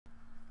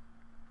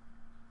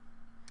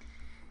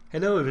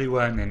Hello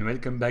everyone and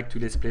welcome back to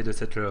Let's Play The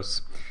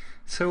Settlers.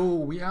 So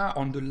we are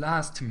on the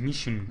last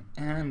mission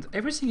and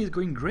everything is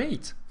going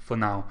great for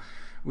now.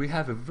 We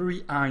have a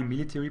very high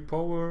military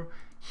power.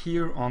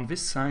 Here on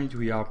this side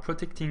we are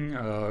protecting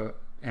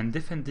and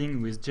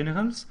defending with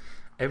generals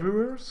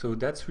everywhere, so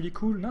that's really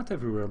cool. Not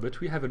everywhere, but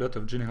we have a lot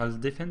of generals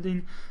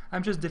defending.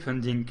 I'm just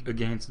defending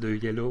against the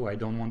yellow, I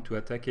don't want to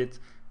attack it.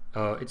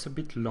 It's a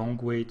bit long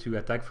way to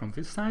attack from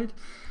this side.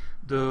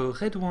 The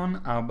red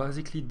one are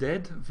basically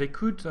dead. They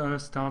could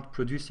start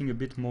producing a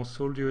bit more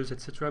soldiers,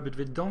 etc., but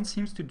they don't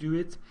seem to do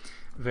it.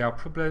 They are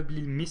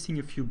probably missing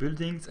a few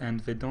buildings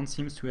and they don't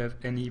seem to have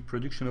any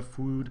production of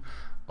food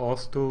or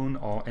stone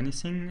or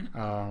anything.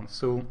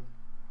 So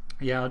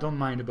yeah, I don't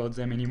mind about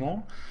them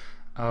anymore.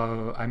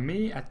 I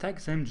may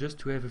attack them just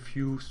to have a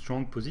few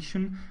strong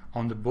position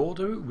on the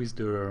border with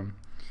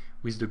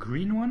the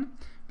green one,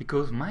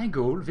 because my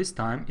goal this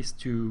time is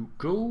to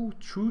go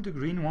through the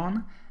green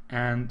one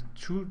and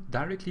through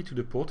directly to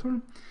the portal.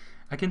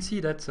 I can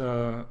see that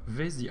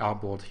there's the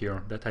harbor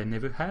here that I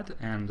never had,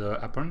 and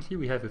apparently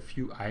we have a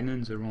few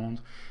islands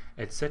around,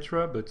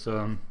 etc. But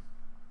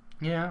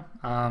yeah,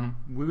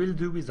 we will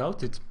do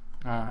without it.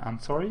 I'm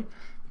sorry,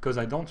 because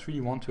I don't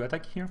really want to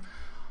attack here.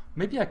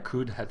 Maybe I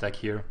could attack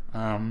here.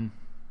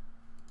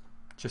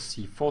 Just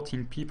see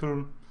 14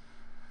 people.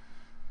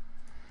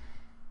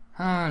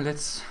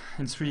 It's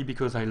really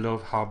because I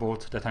love harbor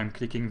that I'm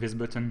clicking this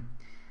button.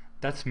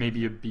 That's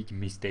maybe a big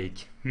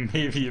mistake,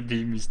 maybe a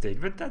big mistake,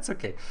 but that's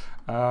okay.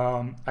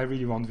 I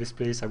really want this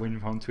place, I really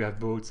want to have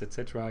boats,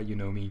 etc. You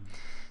know me.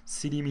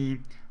 Silly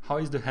me. How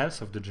is the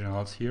health of the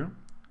generals here?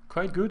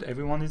 Quite good,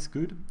 everyone is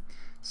good.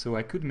 So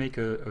I could make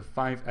a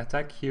 5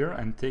 attack here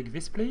and take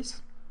this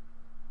place.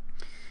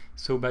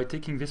 So by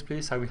taking this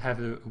place I will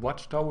have a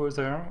watchtower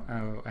there,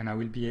 and I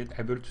will be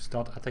able to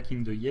start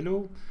attacking the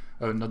yellow,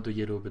 not the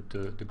yellow but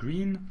the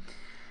green.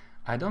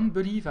 I don't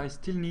believe I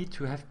still need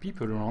to have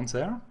people around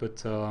there,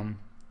 but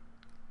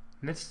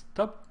let's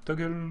stop,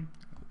 toggle,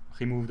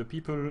 remove the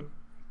people,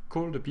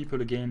 call the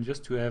people again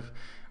just to have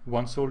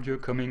one soldier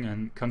coming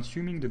and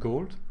consuming the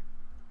gold.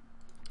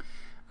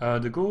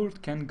 The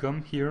gold can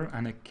come here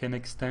and I can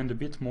extend a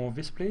bit more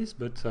this place,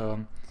 but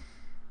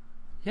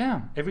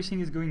yeah, everything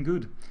is going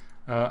good.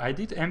 I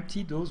did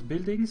empty those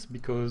buildings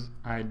because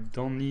I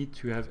don't need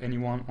to have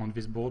anyone on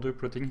this border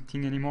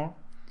protecting anymore.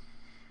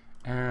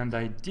 And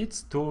I did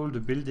stall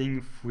the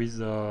building with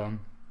the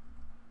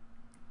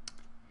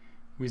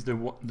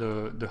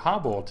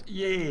harbor.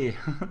 Yay!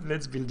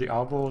 Let's build the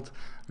harbor.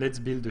 Let's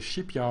build the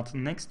shipyard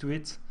next to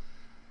it.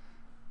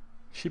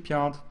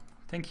 Shipyard,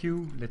 thank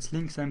you. Let's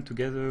link them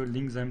together,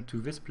 link them to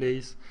this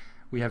place.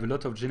 We have a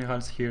lot of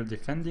generals here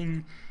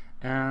defending,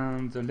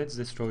 and let's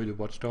destroy the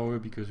watchtower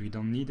because we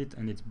don't need it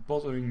and it's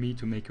bothering me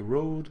to make a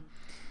road.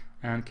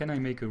 And can I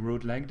make a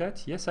road like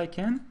that? Yes, I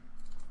can.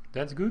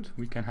 That's good.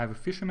 We can have a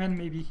fisherman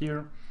maybe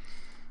here.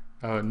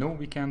 No,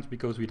 we can't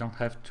because we don't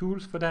have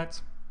tools for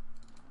that.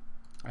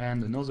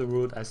 And another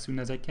road as soon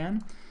as I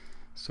can.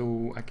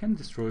 So I can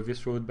destroy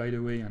this road, by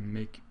the way, and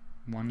make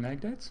one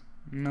like that.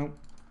 No.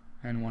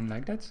 And one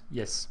like that.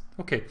 Yes.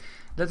 Okay,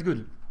 that's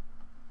good.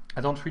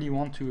 I don't really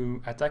want to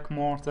attack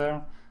more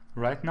there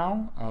right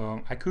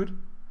now. I could,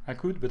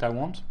 but I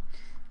won't.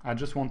 I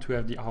just want to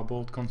have the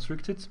harbor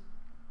constructed.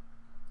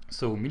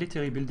 So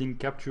military building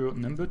capture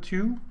number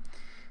 2.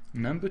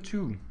 Number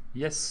 2,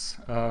 yes,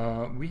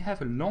 we have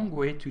a long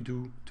way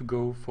to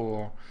go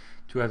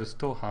to have a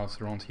storehouse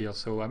around here,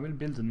 so I will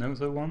build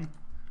another one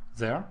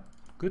there.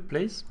 Good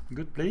place,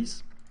 good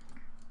place.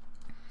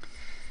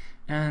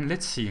 And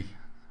let's see.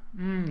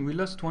 We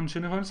lost one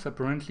generals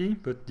apparently,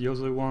 but the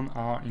other one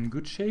are in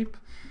good shape.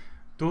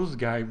 Those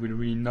guys will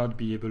really not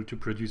be able to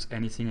produce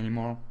anything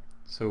anymore.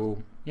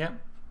 So yeah,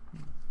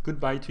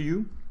 goodbye to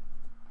you.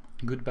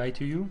 Goodbye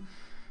to you.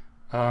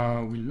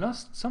 We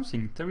lost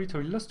something,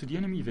 territory lost to the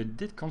enemy. They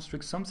did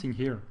construct something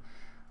here.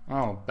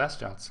 Oh,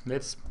 bastards.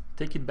 Let's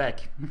take it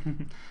back.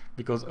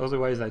 Because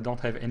otherwise I don't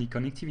have any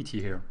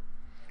connectivity here.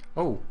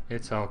 Oh,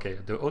 it's okay.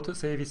 The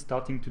autosave is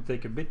starting to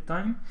take a bit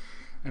time.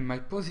 And my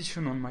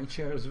position on my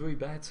chair is very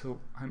bad, so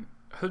I'm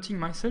hurting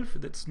myself.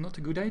 That's not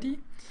a good idea.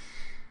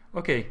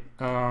 Okay,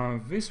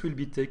 this will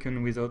be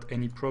taken without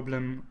any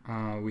problem.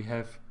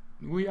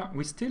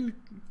 We still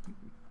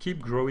keep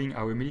growing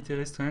our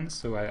military strength,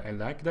 so I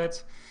like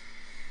that.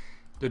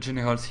 The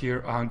generals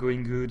here are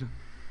going good.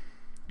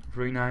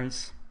 Very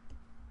nice.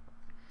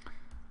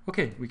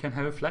 Okay, we can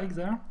have a flag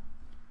there.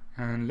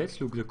 And let's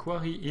look, the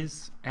quarry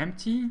is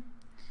empty.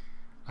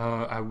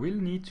 I will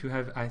need to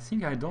have, I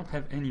think I don't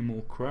have any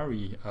more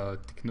quarry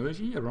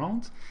technology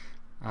around.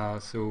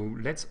 So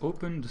let's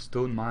open the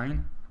stone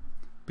mine.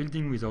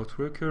 Building without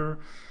worker.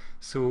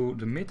 So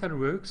the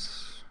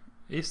metalworks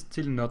is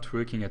still not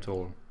working at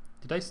all.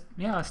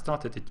 Yeah, I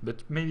started it,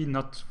 but maybe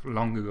not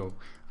long ago.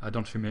 I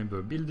don't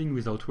remember. Building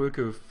without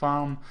worker,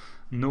 farm,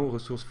 no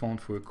resource found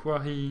for a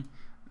quarry,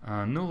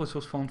 no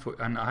resource found for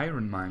an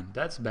iron mine.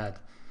 That's bad.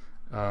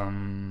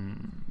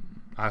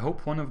 I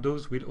hope one of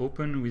those will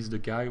open with the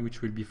guy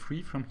which will be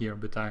free from here,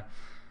 but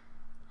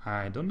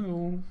I don't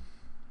know.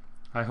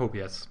 I hope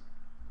yes.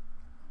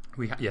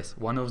 Yes,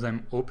 one of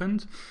them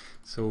opened.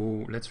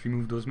 So let's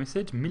remove those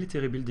messages.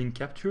 Military building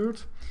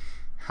captured.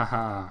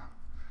 Haha.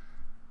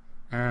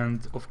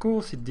 And of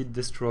course it did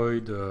destroy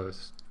the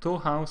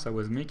storehouse I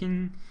was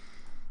making.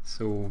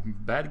 So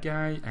bad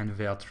guy, and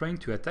they are trying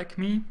to attack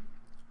me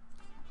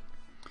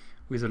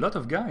with a lot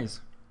of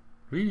guys.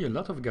 Really a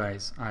lot of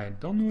guys. I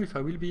don't know if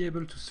I will be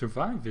able to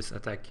survive this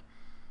attack.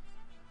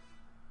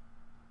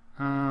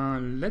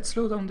 Let's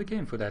slow down the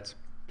game for that,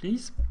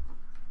 please.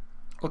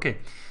 Okay.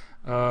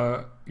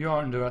 You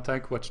are under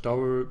attack,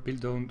 watchtower,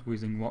 build on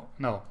within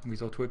no,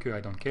 without worker, I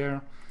don't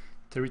care.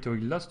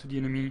 Territory lost to the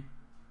enemy.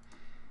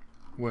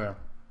 Where?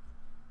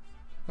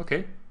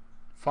 Okay,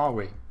 far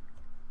away.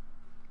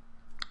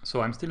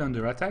 So I'm still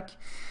under attack.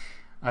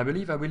 I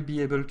believe I will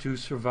be able to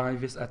survive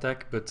this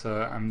attack, but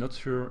I'm not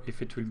sure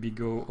if it will be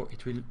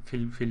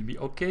be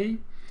okay.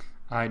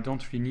 I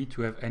don't really need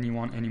to have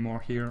anyone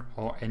anymore here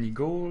or any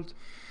gold.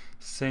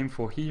 Same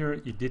for here,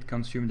 it did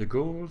consume the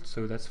gold,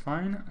 so that's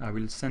fine. I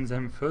will send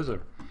them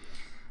further.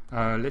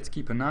 Let's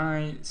keep an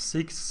eye.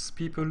 6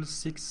 people,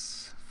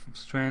 6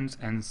 strands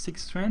and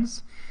 6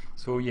 strands.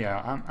 So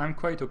yeah, I'm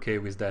quite okay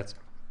with that.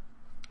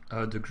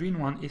 The green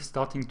one is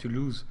starting to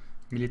lose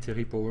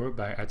military power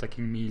by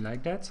attacking me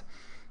like that.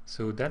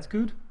 So that's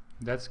good.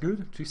 That's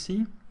good to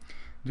see.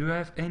 Do I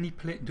have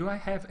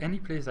any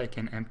place I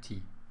can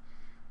empty?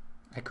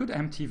 I could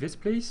empty this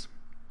place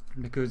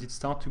because it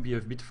starts to be a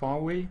bit far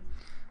away.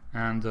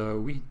 And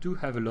we do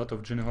have a lot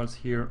of generals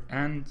here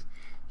and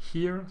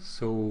here,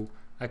 so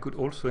I could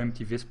also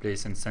empty this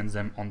place and send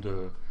them on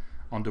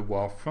the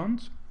war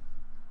front.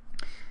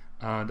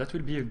 That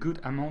will be a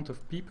good amount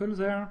of people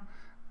there,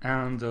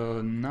 and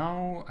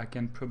now I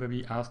can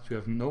probably ask to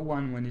have no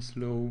one when it's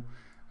low,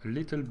 a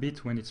little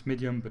bit when it's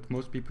medium, but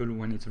most people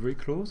when it's very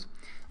close.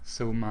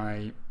 So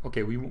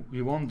okay,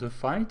 we won the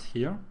fight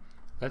here.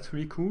 That's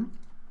really cool.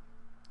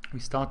 We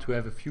start to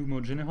have a few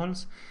more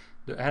generals.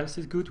 The health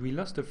is good. We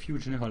lost a few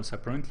generals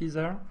apparently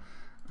there,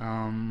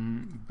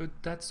 but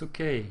that's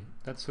okay.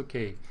 That's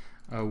okay.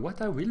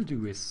 What I will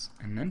do is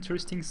an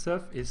interesting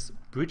stuff is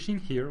bridging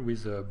here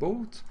with a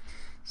boat,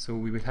 so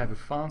we will have a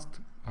fast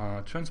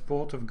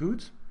transport of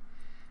goods.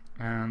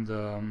 And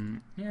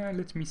yeah,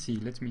 let me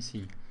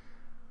see.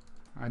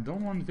 I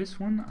don't want this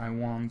one. I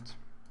want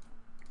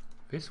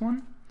this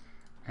one,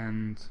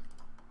 and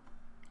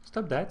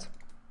stop that.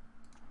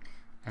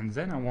 And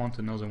then I want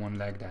another one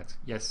like that.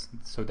 Yes,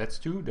 so that's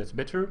 2, that's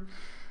better.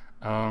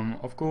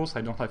 Of course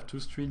I don't have 2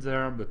 streets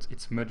there, but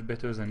it's much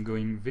better than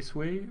going this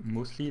way.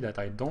 Mostly that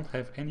I don't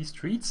have any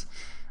streets.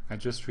 I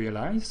just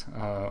realized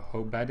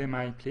how bad am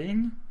I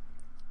playing.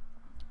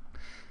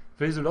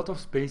 There's a lot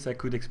of space I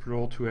could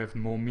explore to have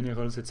more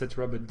minerals,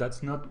 etc., but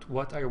that's not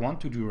what I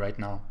want to do right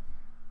now.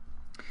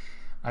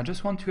 I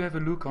just want to have a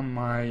look on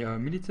my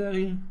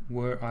military.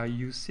 Where are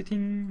you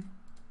sitting?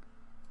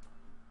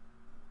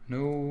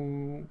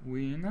 No,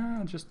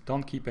 just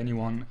don't keep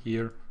anyone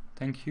here.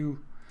 Thank you.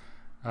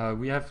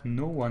 We have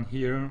no one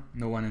here,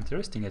 no one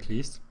interesting at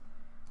least.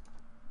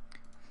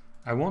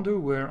 I wonder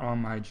where are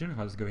my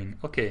generals going.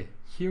 Okay,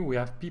 here we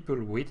have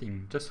people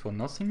waiting just for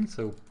nothing,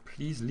 so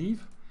please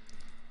leave.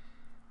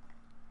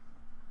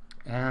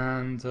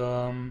 And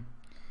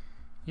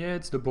yeah,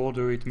 it's the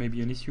border, it may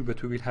be an issue,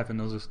 but we will have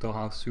another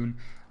storehouse soon.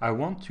 I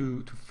want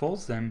to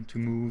force them to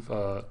move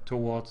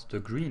towards the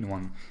green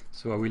one.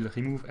 So I will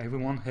remove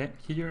everyone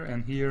here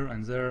and here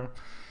and there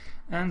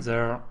and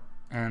there,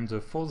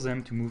 and force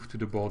them to move to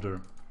the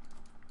border.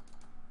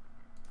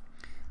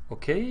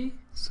 Okay,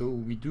 so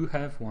we do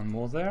have one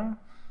more there.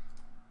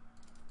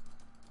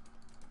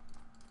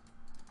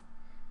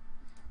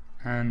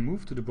 And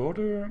move to the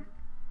border.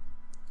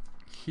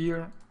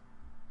 Here.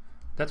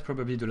 That's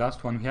probably the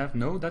last one we have.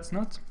 No, that's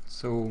not.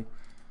 So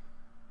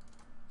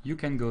you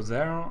can go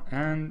there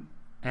and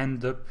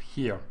end up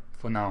here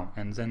for now,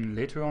 and then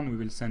later on we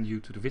will send you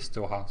to the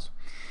visitor house.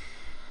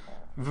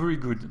 Very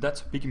good.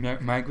 That's a big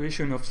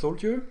migration of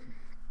soldier.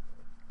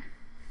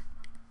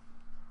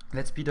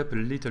 Let's speed up a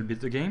little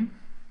bit the game.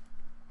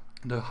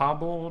 The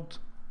harbor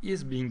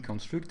is being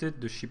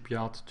constructed, the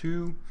shipyard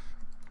too.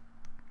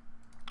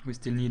 We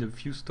still need a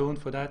few stone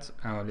for that.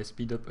 Let's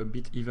speed up a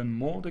bit even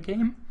more the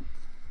game.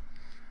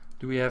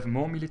 Do we have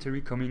more military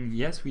coming?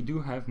 Yes, we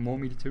do have more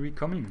military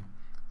coming.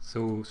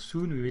 So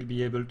soon we will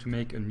be able to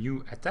make a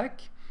new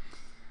attack.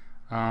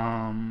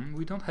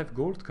 We don't have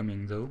gold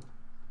coming though.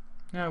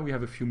 Yeah, we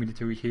have a few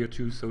military here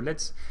too. So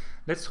let's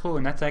throw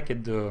an attack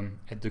at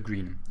the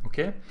green.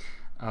 Okay.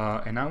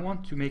 And I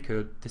want to make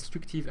a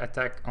destructive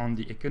attack on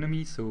the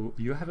economy. So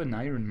you have an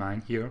iron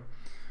mine here,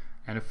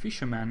 and a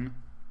fisherman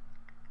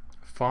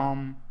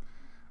farm.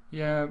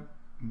 Yeah.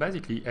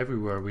 Basically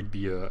everywhere will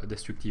be a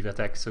destructive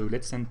attack, so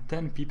let's send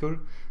 10 people.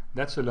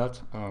 That's a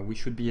lot. We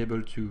should be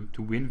able to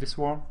win this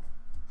war.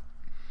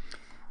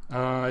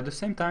 At the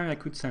same time I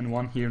could send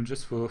one here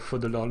just for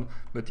the lol,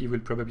 but he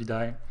will probably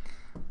die.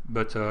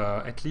 But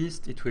at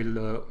least it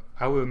will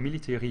our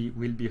military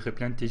will be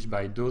replenished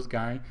by those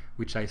guys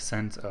which I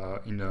sent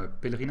in a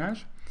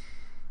pelerinage.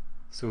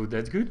 So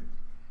that's good.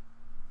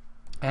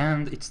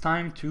 And it's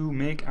time to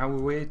make our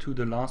way to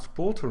the last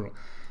portal.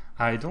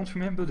 I don't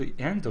remember the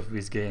end of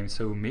this game,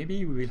 so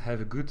maybe we will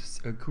have a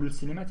cool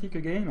cinematic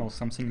again or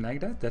something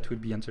like that. That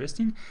would be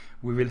interesting.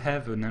 We will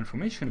have an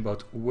information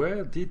about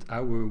where did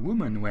our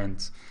woman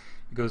went,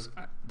 because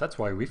that's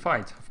why we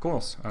fight, of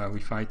course.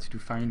 We fight to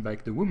find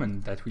back the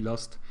woman that we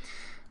lost.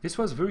 This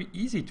was very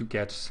easy to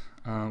catch.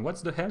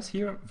 What's the health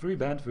here? Very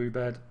bad, very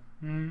bad.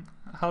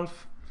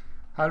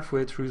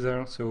 Halfway through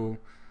there, so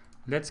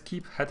let's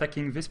keep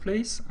attacking this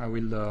place. I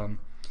will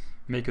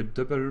make a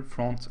double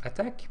front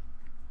attack.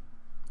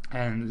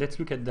 And let's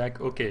look at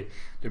that. Okay,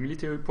 the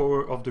military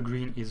power of the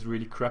green is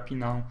really crappy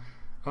now.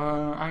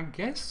 I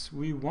guess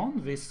we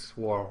won this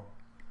war.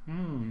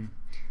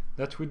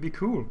 That would be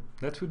cool.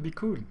 That would be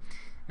cool.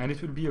 And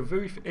it would be a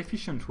very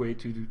efficient way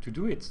to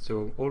do it.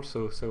 So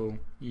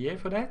yeah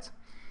for that.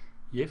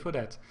 Yeah for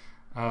that.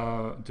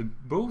 The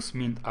both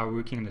mint are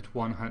working at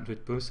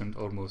 100%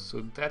 almost.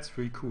 So that's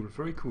very cool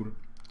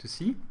to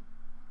see.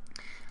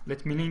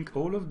 Let me link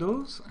all of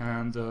those.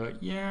 And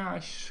yeah, I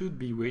should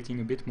be waiting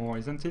a bit more,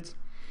 isn't it?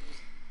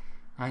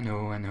 I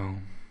know.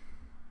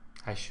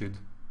 I should,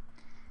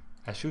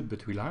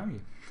 but will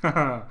I?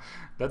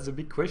 That's a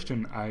big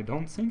question. I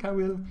don't think I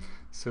will.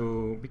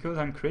 So, because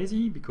I'm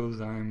crazy, because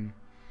I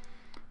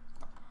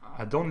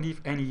don't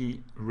leave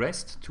any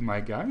rest to my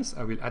guys,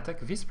 I will attack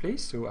this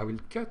place, so I will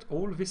cut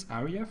all this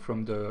area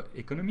from the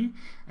economy,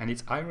 and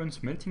it's iron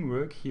smelting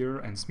work here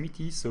and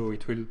smithy, so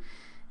it will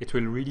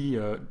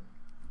really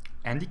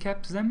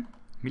handicap them.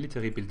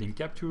 Military building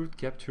captured,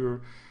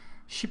 capture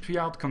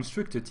shipyard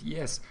constructed,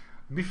 yes.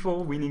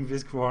 Before winning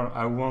this war,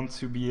 I want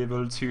to be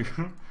able to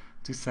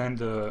to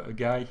send a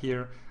guy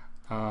here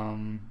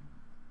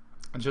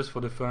just for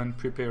the fun,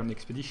 prepare an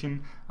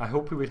expedition. I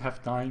hope we will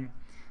have time,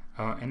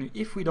 and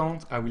if we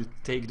don't, I will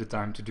take the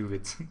time to do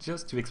it,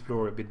 just to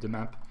explore a bit the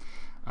map,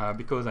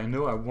 because I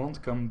know I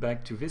won't come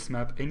back to this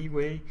map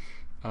anyway.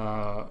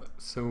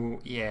 So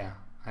yeah,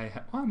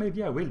 well,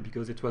 maybe I will,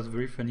 because it was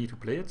very funny to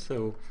play it,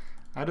 so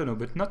I don't know,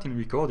 but not in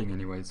recording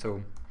anyway,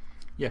 so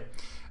yeah.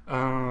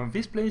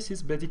 This place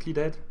is basically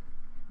dead.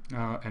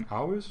 And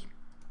ours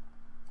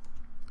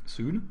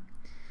soon.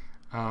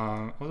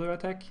 Other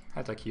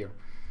attack here.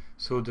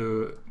 So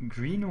the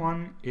green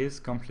one is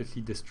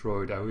completely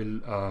destroyed. I will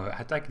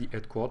attack the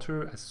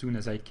headquarters as soon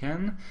as I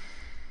can,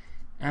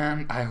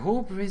 and I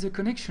hope there is a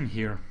connection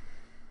here.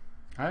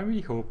 I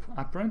really hope.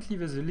 Apparently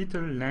there's a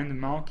little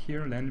landmark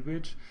here, land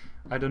bridge.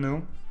 I don't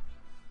know.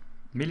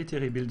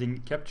 Military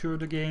building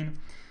captured again.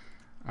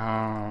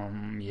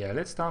 Yeah,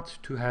 let's start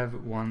to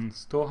have one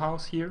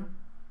storehouse here.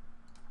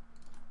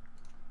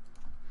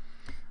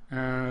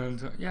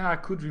 And yeah, I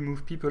could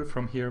remove people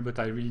from here, but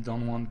I really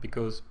don't want,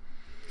 because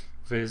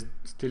there's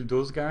still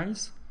those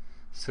guys.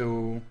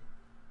 So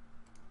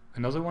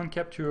another one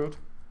captured.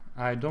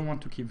 I don't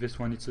want to keep this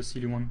one, it's a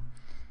silly one.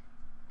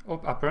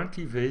 Oh,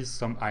 apparently there's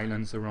some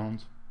islands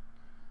around.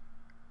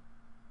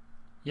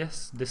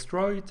 Yes,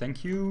 destroy,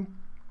 thank you.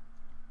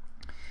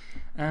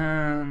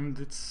 And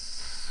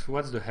it's,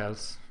 what's the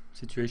health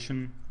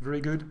situation?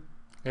 Very good.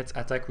 Let's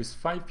attack with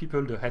 5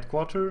 people the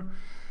headquarters.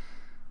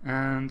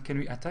 And can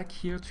we attack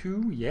here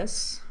too?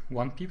 Yes,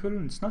 1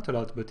 people. It's not a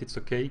lot, but it's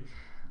okay.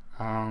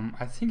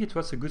 I think it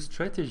was a good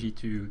strategy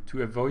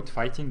to avoid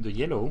fighting the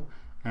yellow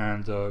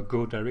and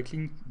go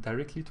directly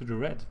to the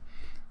red.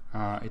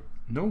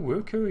 No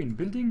worker in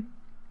building?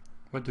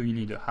 What do you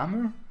need? A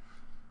hammer?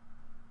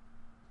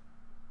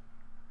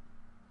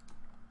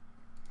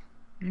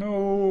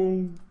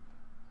 No.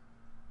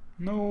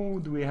 No,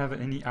 do we have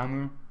any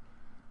hammer?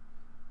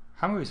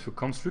 Hammer is for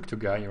constructor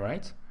guy,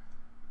 right?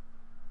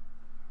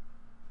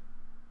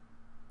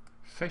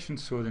 Fashion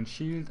sword and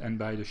shield, and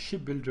by the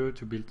shipbuilder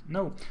to build.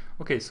 No.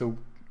 Okay, so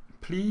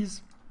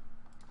please,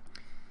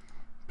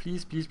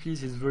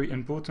 it's very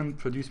important.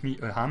 Produce me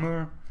a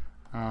hammer.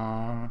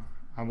 I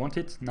want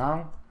it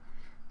now.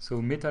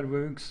 So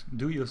metalworks,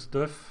 do your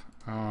stuff.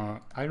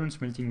 Iron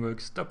smelting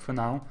works, stop for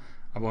now.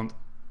 I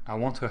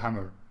want a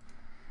hammer.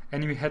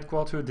 Enemy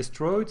headquarters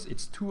destroyed.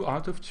 It's 2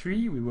 out of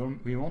 3. We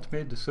won't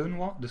make the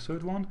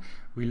third one.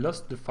 We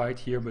lost the fight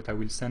here, but I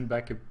will send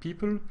back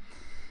people.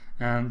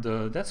 And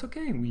that's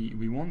okay,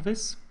 we won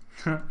this.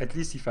 At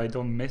least if I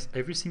don't mess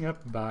everything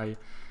up by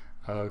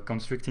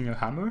constructing a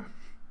hammer.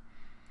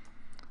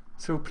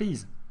 So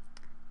please,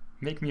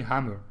 make me a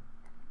hammer.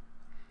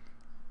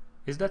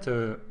 Is that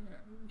a...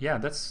 yeah,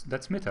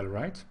 that's metal,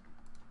 right?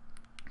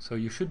 So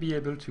you should be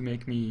able to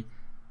make me...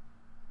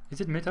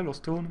 is it metal or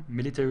stone?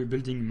 Military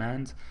building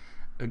manned.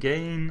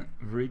 Again,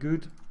 very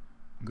good.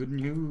 Good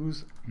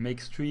news. Make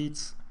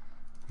streets,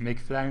 make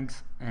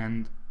flags,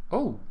 and...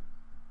 oh!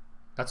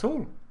 That's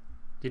all!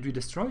 Did we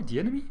destroy the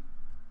enemy?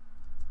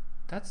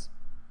 That's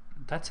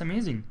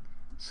amazing.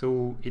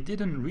 So it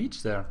didn't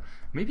reach there.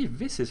 Maybe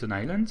this is an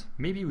island.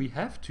 Maybe we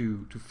have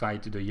to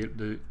fight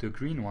the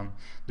green one,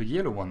 the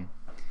yellow one.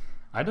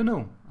 I don't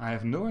know. I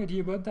have no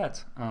idea about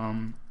that.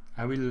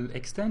 I will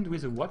extend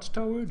with a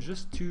watchtower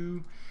just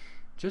to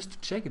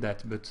check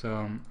that. But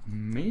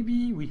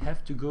maybe we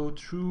have to go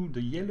through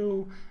the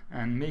yellow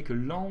and make a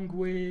long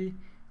way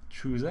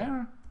through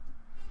there.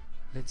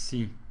 Let's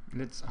see.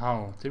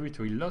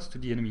 Territory lost to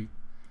the enemy.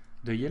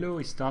 The yellow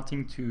is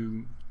starting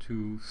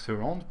to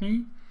surround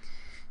me,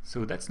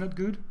 so that's not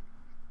good.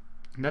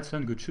 That's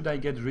not good. Should I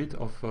get rid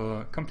of,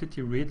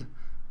 completely rid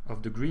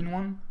of the green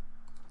one?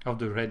 Of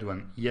the red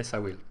one? Yes, I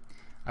will.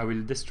 I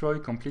will destroy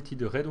completely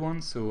the red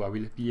one, so I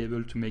will be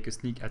able to make a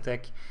sneak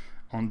attack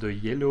on the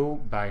yellow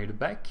by the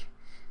back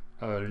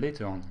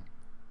later on.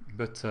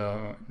 But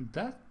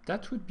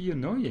that would be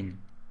annoying.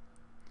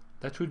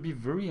 That would be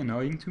very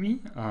annoying to me.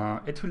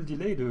 It will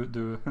delay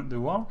the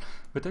war,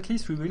 but at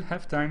least we will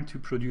have time to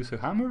produce a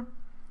hammer.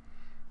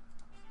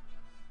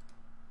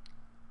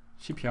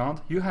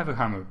 Shipyard, you have a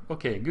hammer.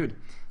 Okay, good.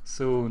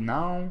 So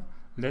now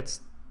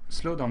let's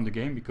slow down the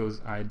game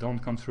because I don't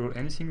control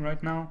anything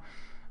right now.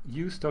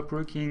 You stop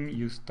working,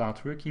 you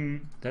start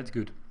working, that's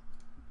good.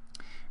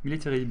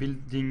 Military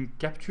building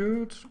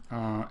captured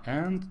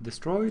and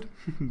destroyed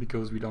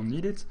because we don't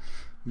need it.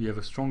 We have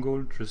a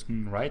stronghold just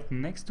right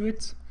next to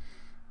it.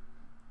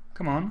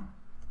 Come on,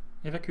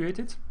 evacuate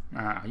it.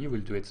 You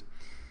will do it.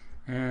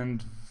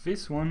 And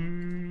this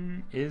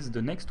one is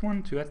the next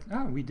one to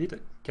we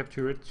did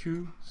capture it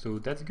too, so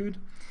that's good.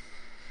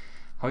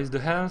 How is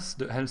the health?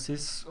 The health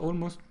is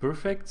almost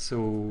perfect,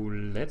 so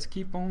let's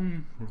keep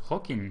on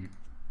rocking.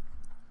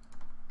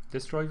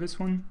 Destroy this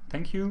one,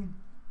 thank you.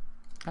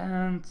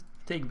 And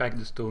take back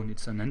the stone,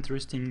 it's an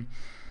interesting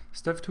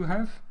stuff to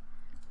have.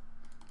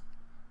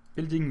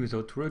 Building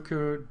without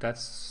worker,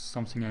 that's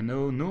something I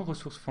know. No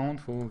resource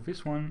found for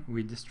this one,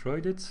 we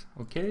destroyed it.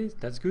 Okay,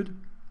 that's good.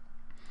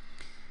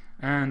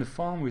 And a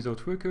farm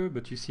without worker,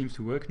 but it seems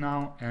to work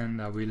now,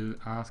 and I will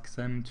ask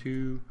them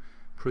to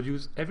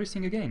produce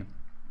everything again.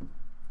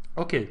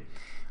 Okay,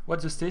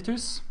 what's the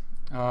status?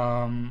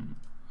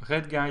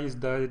 Red guy is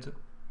dead,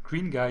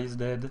 green guy is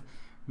dead.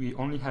 We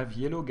only have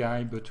yellow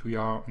guy, but we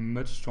are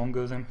much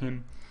stronger than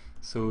him,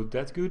 so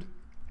that's good.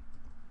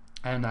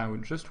 And I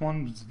would just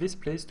want this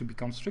place to be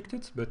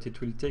constructed, but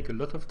it will take a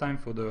lot of time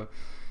for the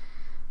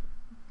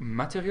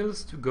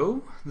materials to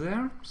go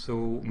there.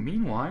 So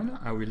meanwhile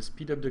I will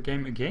speed up the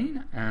game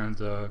again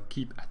and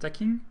keep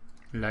attacking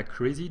like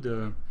crazy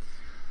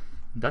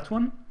that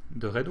one,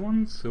 the red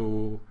one.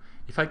 So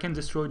if I can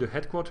destroy the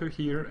headquarters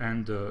here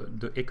and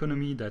the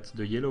economy that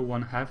the yellow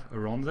one have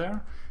around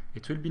there,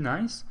 it will be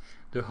nice.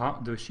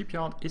 The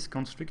shipyard is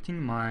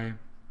constructing my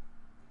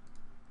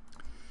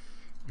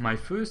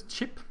first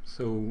ship,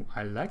 so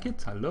I like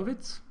it, I love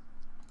it.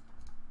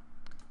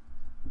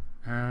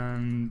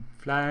 And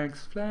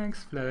flags,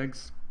 flags,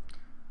 flags.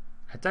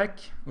 Attack,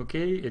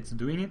 okay, it's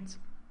doing it.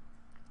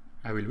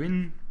 I will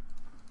win.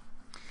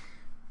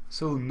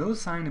 So no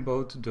sign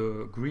about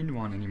the green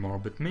one anymore,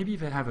 but maybe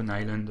they have an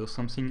island or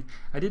something.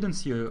 I didn't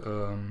see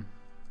a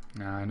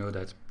I know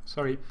that,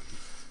 sorry.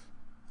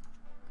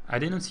 I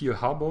didn't see a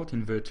harbor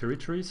in the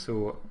territory,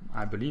 so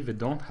I believe they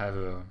don't have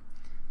a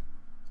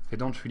they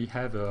don't really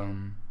have a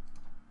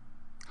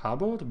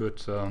harbor,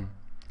 but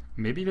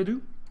maybe they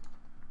do.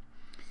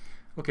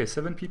 Okay,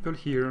 7 people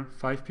here,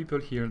 5 people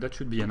here, that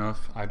should be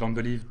enough. I don't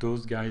believe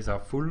those guys are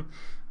full,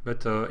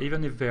 but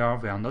even if they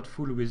are not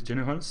full with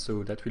generals,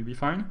 so that will be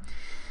fine.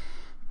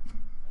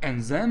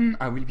 And then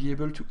I will be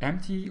able to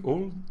empty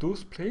all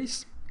those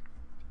places.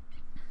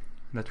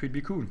 That will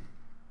be cool.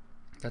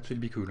 That will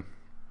be cool.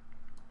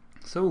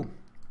 So,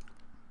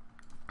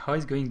 how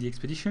is going the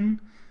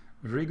expedition?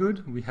 Very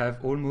good. We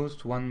have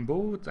almost 1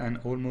 boat and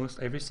almost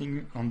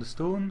everything on the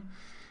stone.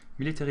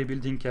 Military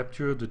building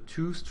captured the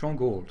 2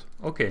 strongholds.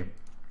 Okay.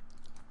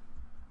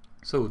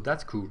 So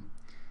that's cool.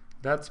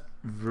 That's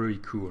very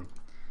cool.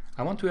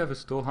 I want to have a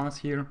storehouse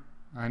here.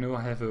 I know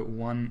I have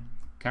one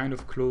kind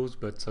of close,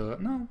 but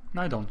no,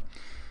 I don't.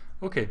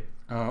 Okay.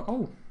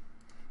 Oh,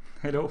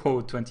 hello.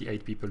 Oh,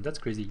 28 people. That's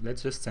crazy.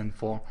 Let's just send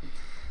 4.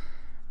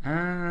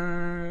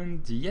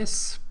 And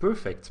yes,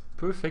 perfect,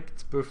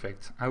 perfect,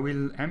 perfect. I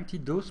will empty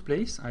those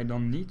places. I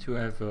don't need to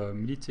have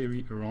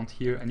military around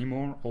here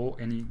anymore or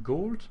any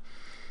gold.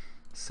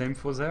 Same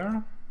for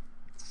there.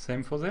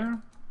 Same for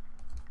there.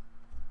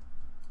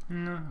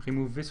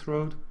 Remove this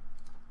road.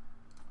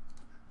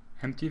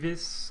 Empty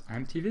this.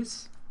 Empty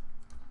this.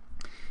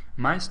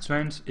 My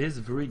strength is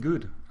very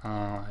good.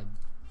 I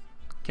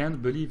can't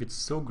believe it's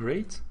so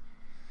great.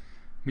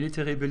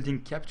 Military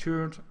building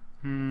captured.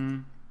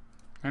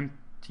 Empty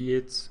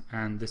it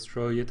and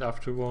destroy it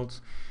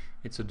afterwards.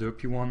 It's a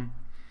derpy one.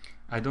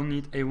 I don't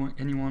need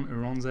anyone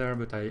around there,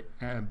 but I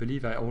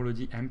believe I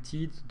already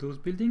emptied those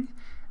buildings,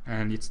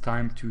 and it's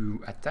time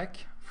to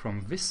attack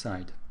from this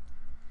side.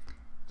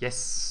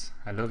 Yes,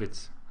 I love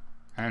it.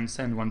 And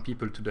send 1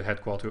 people to the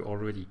headquarters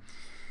already.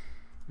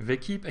 They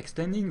keep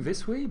extending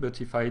this way,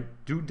 but if I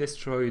do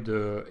destroy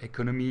the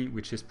economy,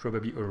 which is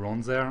probably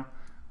around there,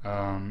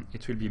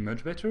 it will be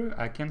much better.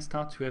 I can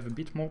start to have a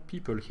bit more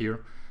people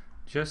here,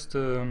 just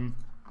to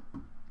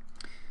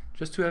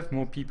have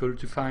more people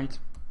to fight.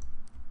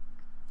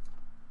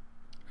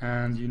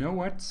 And you know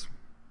what?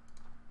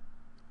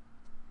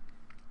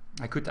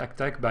 I could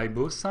attack by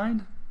both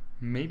sides,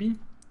 maybe.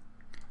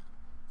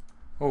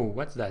 Oh,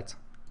 what's that?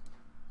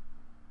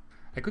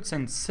 I could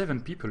send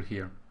 7 people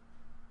here.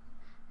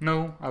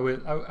 No, I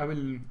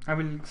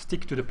will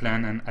stick to the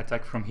plan and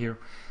attack from here.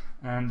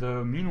 And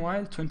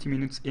meanwhile, 20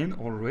 minutes in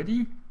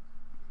already.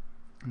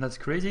 That's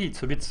crazy.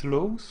 It's a bit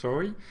slow,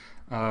 sorry,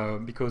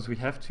 because we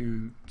have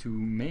to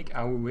make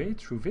our way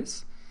through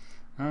this.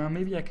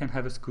 Maybe I can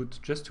have a scout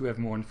just to have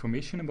more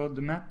information about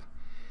the map.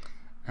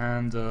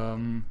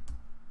 And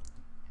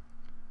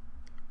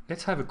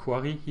let's have a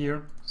quarry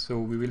here. So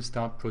we will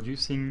start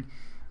producing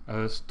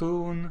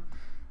stone,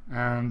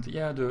 and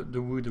yeah,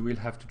 the wood will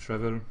have to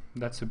travel.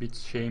 That's a bit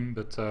shame,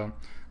 but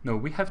no,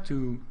 we have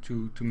to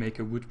make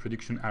a wood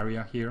production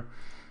area here.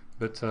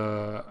 But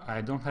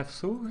I don't have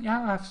saw.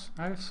 Yeah,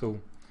 I have saw.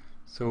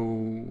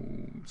 So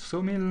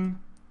sawmill,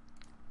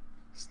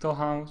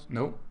 storehouse.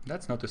 No,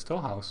 that's not a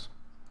storehouse.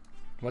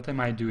 What am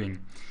I doing?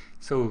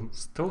 So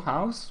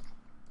storehouse,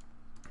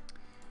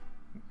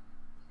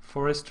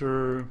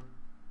 forester.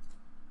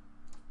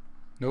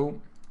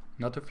 No,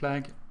 not a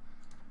flag.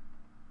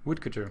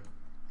 Woodcutter.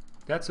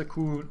 That's a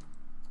cool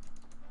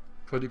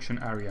production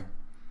area.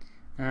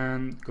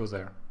 And go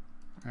there.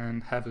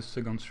 And have a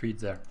second street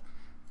there.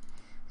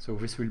 So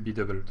this will be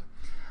doubled.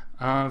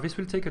 This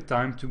will take a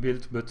time to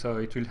build, but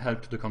it will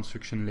help the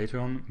construction later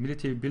on.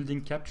 Military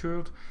building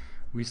captured.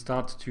 We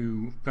start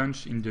to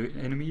punch in the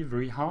enemy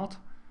very hard.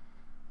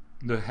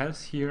 The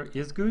health here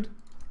is good.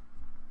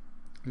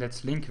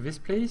 Let's link this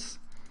place.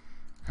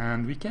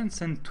 And we can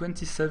send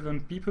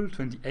 27 people,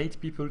 28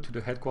 people to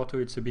the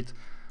headquarters. It's a bit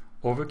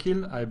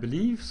overkill, I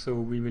believe, so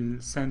we will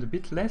send a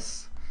bit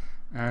less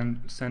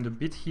and send a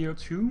bit here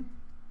too.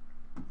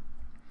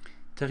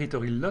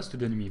 Territory lost to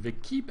the enemy. They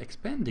keep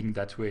expanding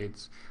that way.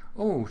 It's,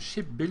 oh,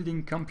 ship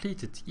building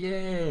completed.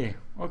 Yay!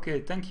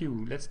 Okay, thank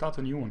you. Let's start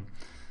a new one.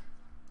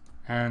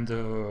 And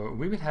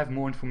we will have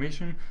more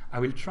information. I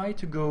will try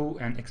to go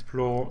and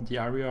explore the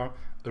area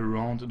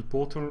around the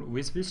portal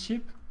with this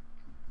ship,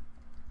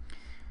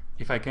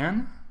 if I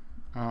can.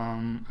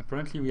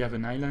 Apparently we have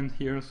an island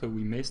here, so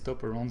we may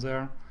stop around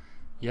there.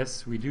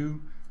 Yes, we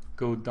do.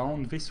 Go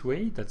down this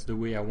way. That's the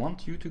way I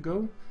want you to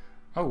go.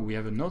 Oh, we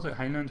have another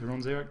island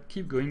around there.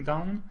 Keep going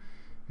down.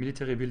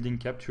 Military building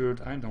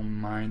captured. I don't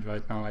mind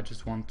right now. I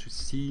just want to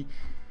see.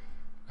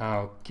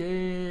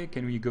 Okay,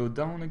 can we go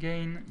down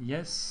again?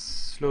 Yes,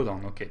 slow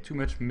down. Okay, too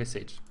much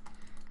message.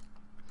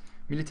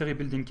 Military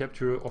building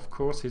capture, of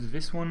course, is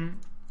this one.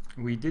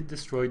 We did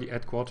destroy the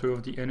headquarters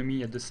of the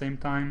enemy at the same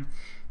time,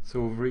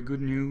 so very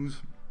good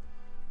news.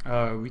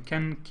 We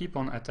can keep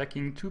on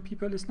attacking 2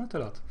 people. It's not a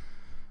lot.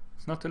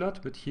 It's not a lot,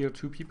 but here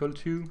 2 people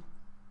too.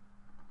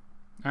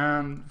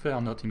 And they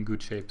are not in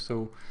good shape,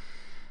 so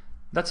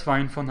that's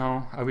fine for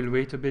now. I will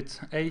wait a bit.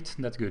 8,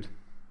 that's good.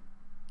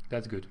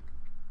 That's good.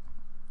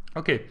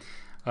 Okay,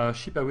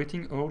 ship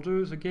awaiting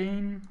orders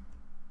again.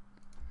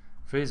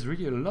 There is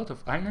really a lot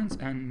of islands,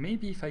 and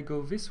maybe if I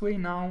go this way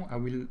now, I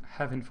will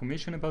have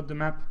information about the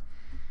map,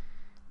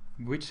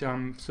 which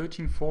I'm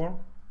searching for.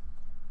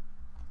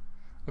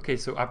 Okay,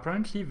 so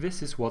apparently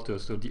this is water,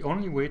 so the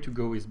only way to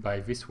go is by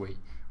this way,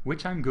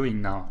 which I'm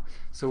going now.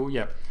 So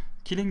yeah,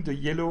 killing the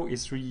yellow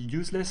is really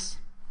useless.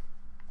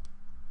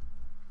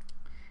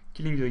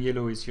 Killing the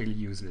yellow is really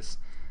useless.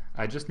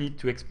 I just need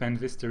to expand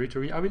this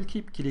territory. I will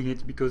keep killing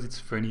it because it's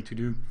funny to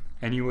do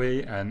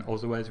anyway, and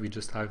otherwise we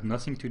just have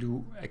nothing to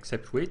do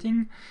except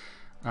waiting.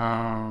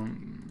 But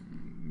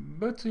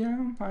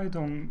yeah, I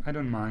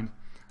don't mind.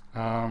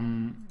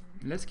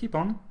 Let's keep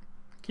on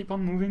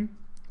moving.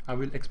 I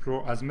will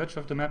explore as much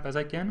of the map as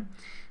I can.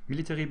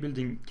 Military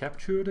building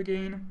captured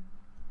again.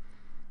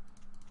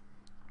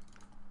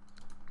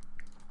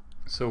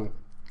 So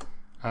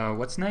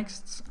what's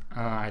next?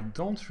 I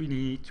don't really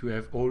need to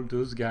have all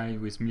those guys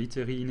with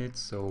military in it,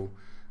 so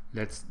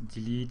let's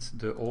delete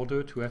the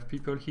order to have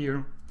people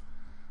here.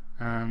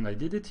 And I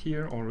did it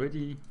here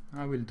already.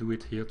 I will do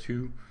it here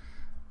too.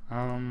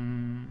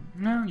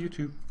 No, you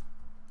too.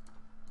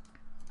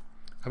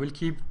 I will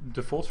keep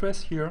the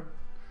fortress here,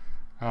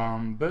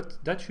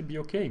 but that should be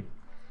okay.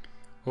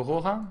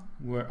 Aurora,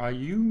 where are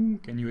you?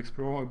 Can you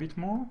explore a bit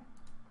more?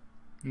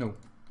 No.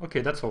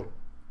 Okay, that's all.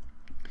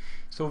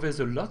 So there's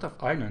a lot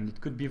of islands.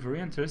 It could be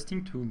very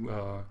interesting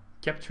to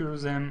capture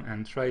them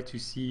and try to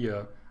see.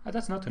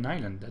 That's not an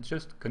island. That's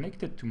just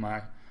connected to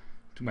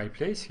my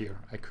place here.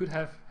 I could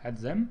have had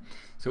them.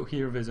 So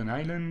here there's an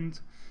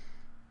island,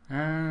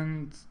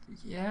 and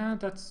yeah,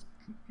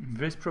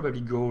 there's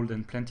probably gold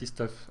and plenty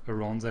stuff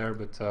around there,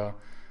 but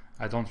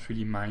I don't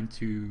really mind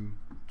to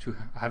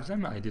have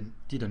them. I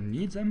didn't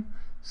need them,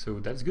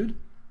 so that's good.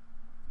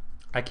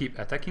 I keep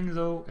attacking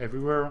though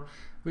everywhere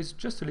with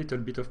just a little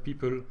bit of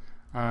people.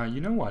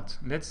 You know what?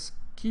 Let's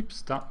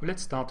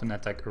start an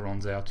attack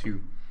around there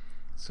too.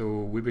 So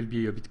we will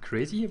be a bit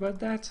crazy about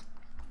that.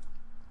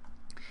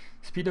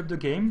 Speed up the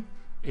game.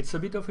 It's a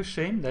bit of a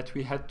shame that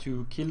we had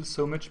to kill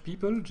so much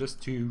people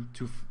just to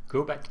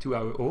go back to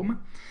our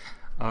home.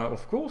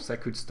 Of course I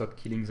could stop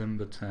killing them,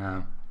 but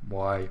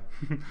why?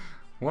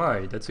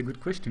 Why? That's a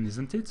good question,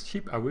 isn't it?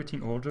 Ship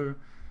awaiting order.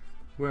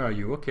 Where are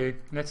you? Okay,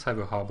 let's have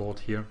a harbor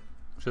here,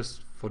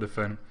 just for the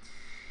fun.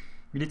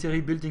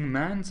 Military building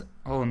manned.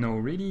 Oh no,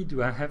 really?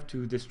 Do I have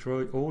to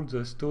destroy all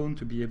the stone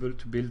to be able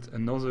to build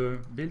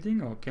another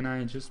building, or can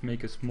I just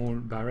make a small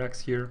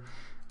barracks here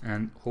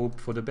and hope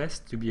for the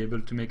best to be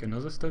able to make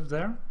another stuff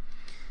there.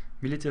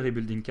 Military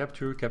building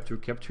capture, capture,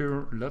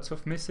 capture, lots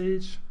of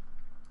message.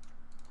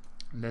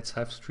 Let's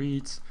have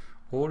streets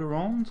all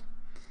around,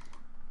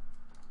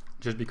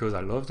 just because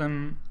I love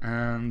them.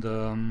 And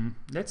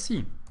let's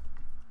see.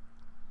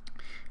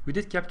 We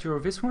did capture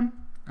this one.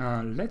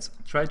 Let's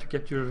try to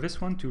capture this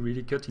one to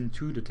really cut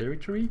into the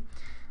territory.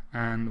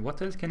 And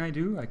what else can I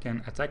do? I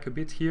can attack a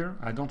bit here.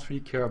 I don't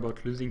really care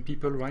about losing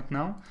people right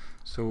now,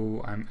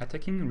 so I'm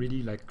attacking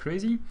really like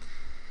crazy.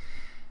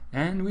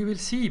 And we will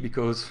see,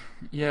 because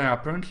yeah,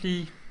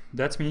 apparently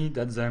that's me,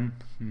 that's them.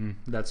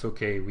 That's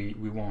okay, we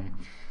won.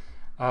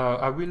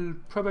 I will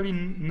probably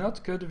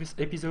not cut this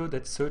episode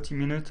at 30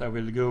 minutes. I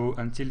will go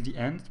until the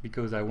end,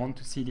 because I want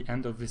to see the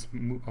end of this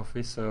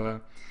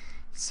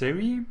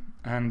series,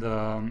 and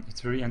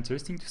it's very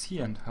interesting to see.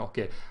 And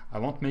okay, I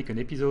won't make an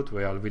episode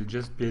where I will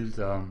just build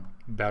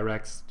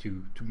barracks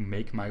to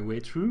make my way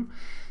through.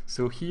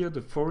 So here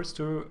the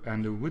forester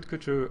and the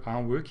woodcutter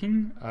are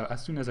working.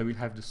 As soon as I will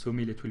have the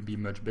sawmill, it will be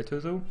much better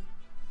though.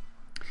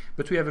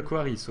 But we have a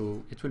quarry,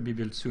 so it will be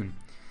built soon.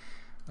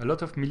 A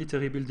lot of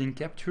military building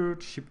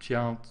captured,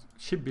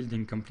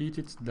 shipbuilding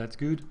completed, that's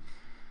good.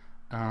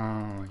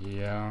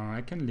 Yeah,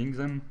 I can link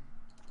them.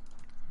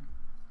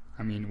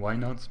 I mean, why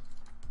not?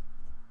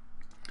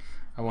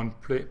 I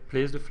won't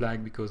place the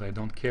flag because I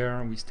don't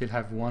care. We still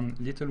have one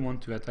little one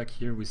to attack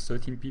here with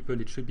 13 people,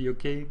 it should be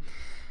okay.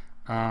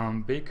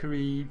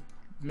 Bakery,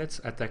 let's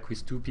attack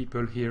with 2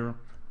 people here.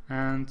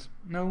 And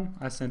no,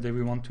 I sent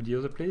everyone to the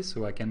other place,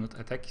 so I cannot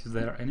attack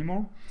there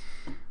anymore.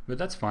 But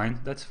that's fine,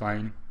 that's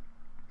fine.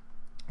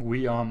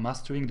 We are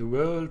mastering the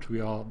world, we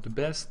are the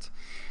best.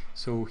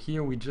 So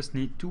here we just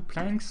need 2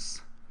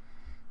 planks.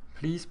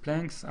 Please,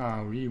 planks.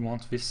 I really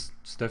want this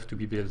stuff to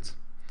be built.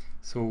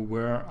 So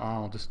where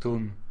are the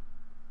stone?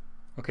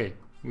 Okay,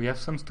 we have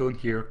some stone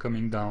here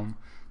coming down,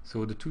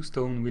 so the 2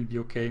 stone will be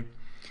okay.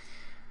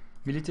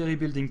 Military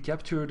building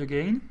captured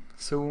again,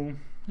 so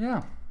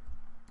yeah.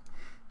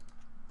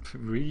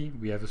 Really,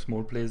 we have a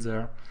small place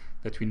there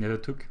that we never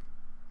took.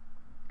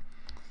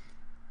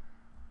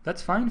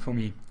 That's fine for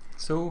me.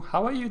 So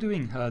how are you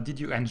doing? Did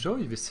you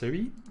enjoy this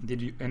series?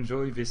 Did you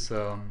enjoy this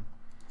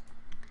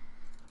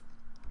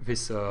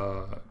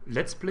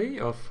let's play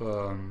of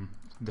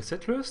the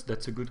Settlers?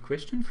 That's a good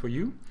question for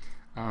you.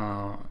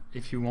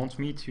 If you want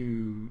me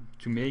to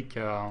make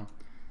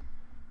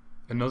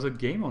another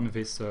game on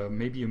this,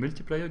 maybe a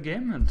multiplayer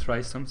game, and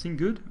try something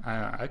good,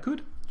 I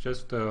could.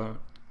 Just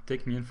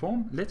let me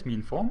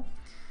inform.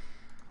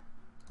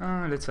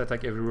 Let's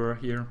attack everywhere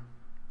here.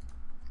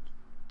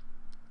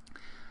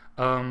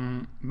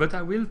 But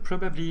I will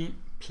probably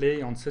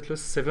play on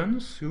Settlers 7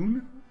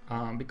 soon,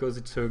 because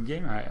it's a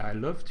game I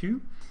love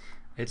too.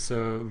 It's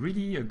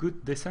really a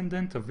good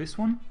descendant of this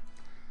one,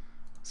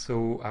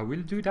 so I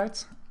will do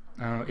that.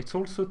 It's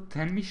also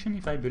 10 mission,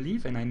 if I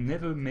believe, and I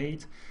never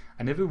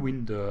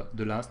win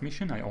the last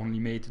mission. I only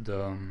made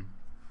the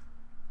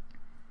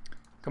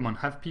come on,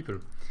 have people.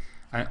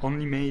 I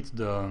only made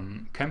the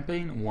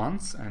campaign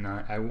once, and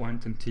I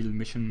went until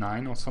mission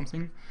 9 or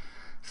something.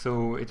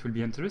 So it will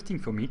be interesting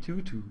for me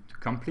too to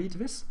complete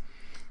this.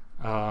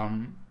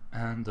 And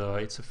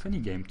it's a funny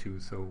game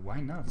too, so why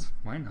not?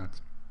 Why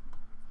not?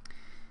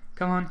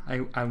 Come on,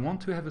 I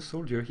want to have a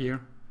soldier here.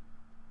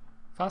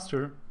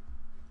 Faster.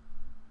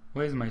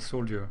 Where is my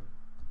soldier?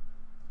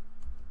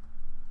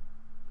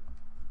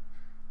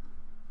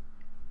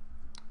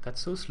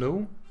 That's so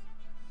slow.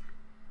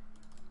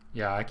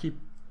 Yeah, I keep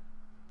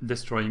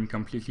destroying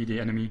completely the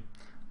enemy.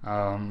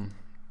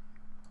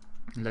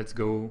 Let's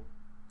go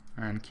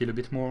and kill a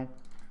bit more.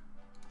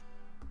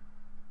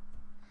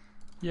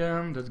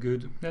 Yeah, that's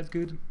good, that's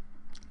good.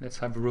 Let's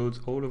have roads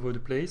all over the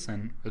place,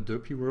 and a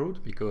derpy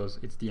road, because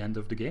it's the end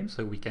of the game,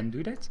 so we can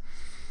do that.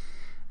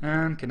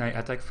 And can I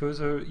attack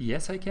further?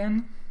 Yes, I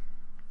can.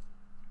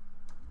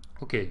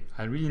 Okay,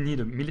 I really need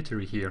a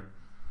military here.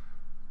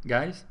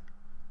 Guys,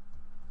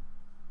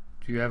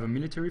 do you have a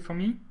military for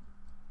me?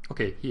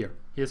 Okay,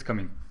 here's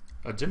coming.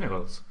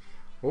 Generals.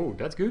 Oh,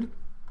 that's good.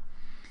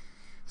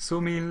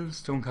 Sawmill,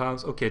 stone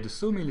house. Okay, the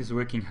sawmill is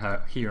working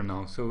here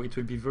now, so it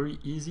will be very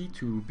easy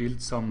to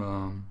build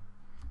some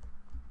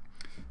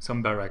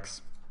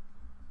barracks.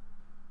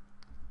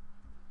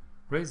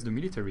 Where is the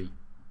military?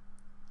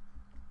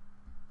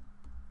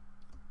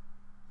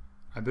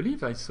 I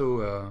believe I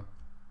saw...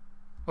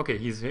 okay,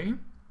 he's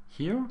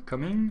here,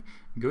 coming,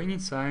 going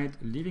inside,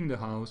 leaving the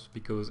house,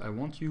 because I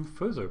want you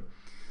further.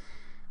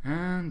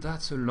 And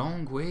that's a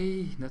long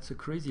way, that's a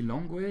crazy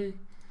long way.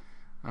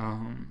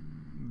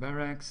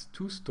 Barracks,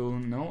 2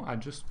 stone. No, I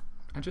just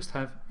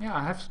have, yeah,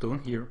 I have stone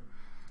here.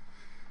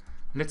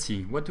 Let's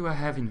see, what do I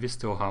have in this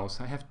storehouse?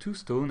 I have 2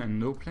 stone and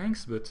no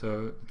planks, but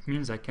it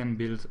means I can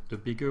build the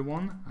bigger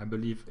one. I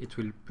believe it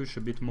will push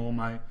a bit more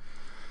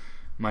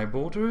my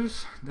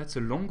borders. That's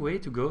a long way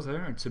to go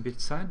there. It's a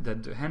bit sad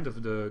that the end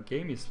of the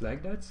game is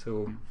like that,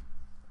 so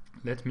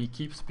let me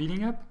keep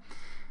speeding up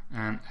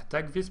and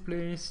attack this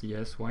place.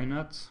 Yes, why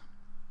not?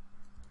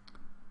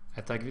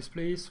 Attack this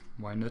place,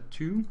 why not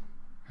too?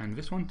 And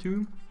this one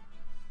too.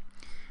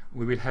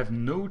 We will have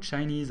no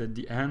Chinese at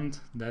the end,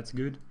 that's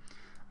good.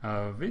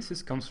 This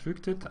is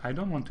constructed. I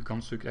don't want to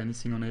construct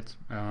anything on it.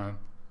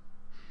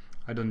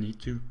 I don't need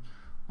to.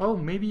 Oh,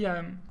 maybe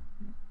I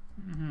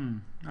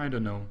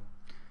don't know.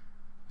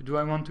 Do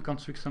I want to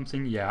construct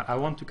something? Yeah, I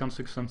want to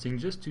construct something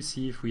just to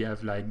see if we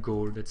have like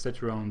gold,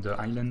 etc. on the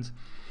island.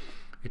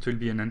 It will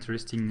be an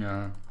interesting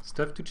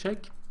stuff to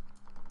check.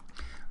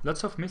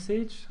 Lots of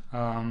message.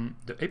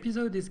 The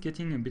episode is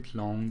getting a bit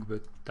long,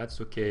 but that's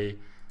okay.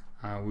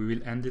 We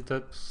will end it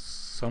up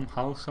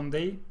somehow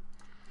someday.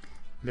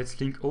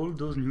 Let's link all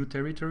those new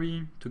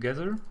territory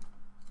together.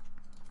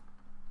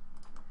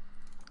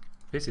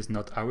 This is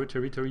not our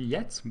territory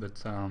yet,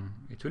 but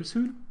it will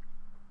soon.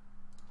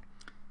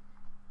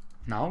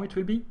 Now it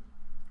will be.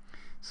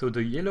 So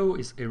the yellow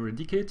is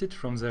eradicated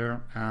from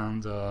there,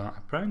 and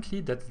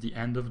apparently that's the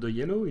end of the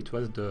yellow. It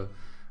was the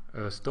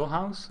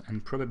storehouse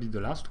and probably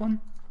the last one.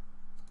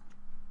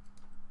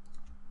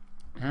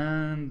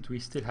 And we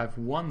still have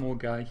one more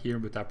guy here,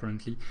 but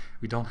apparently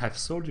we don't have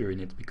soldier in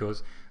it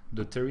because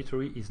the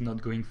territory is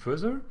not going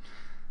further.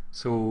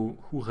 So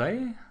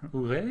hooray,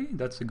 hooray,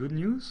 that's a good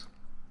news.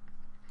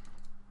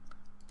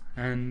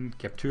 And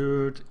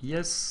captured,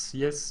 yes,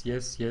 yes,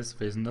 yes, yes,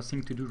 there's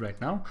nothing to do right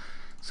now.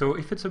 So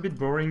if it's a bit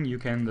boring, you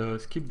can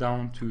skip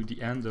down to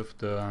the end of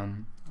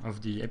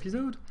the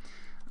episode.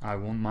 I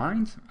won't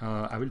mind.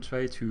 I will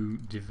try to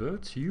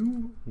divert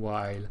you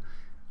while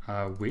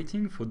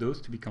waiting for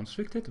those to be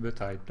constructed,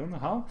 but I don't know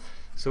how.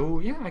 So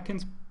yeah, I can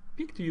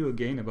speak to you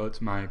again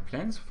about my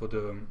plans for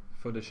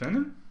the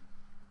channel.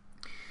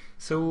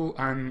 So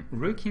I'm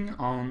working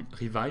on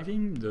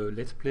reviving the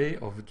Let's Play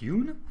of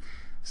Dune.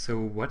 So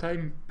what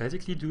I'm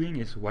basically doing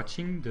is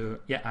watching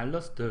I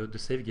lost the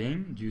save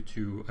game due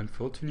to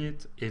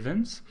unfortunate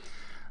events.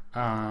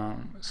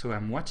 So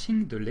I'm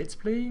watching the Let's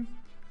Play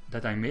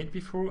that I made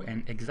before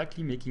and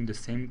exactly making the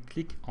same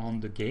click on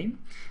the game.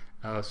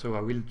 So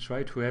I will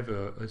try to have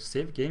a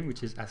save game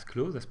which is as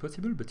close as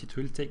possible, but it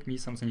will take me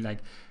something like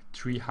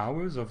 3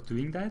 hours of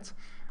doing that,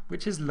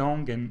 which is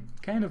long and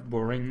kind of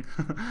boring.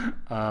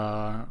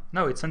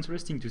 No, it's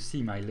interesting to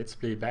see my Let's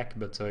Play back,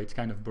 but it's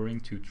kind of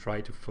boring to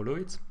try to follow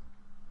it.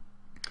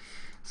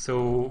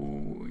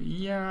 So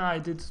yeah, I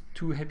did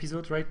 2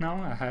 episodes right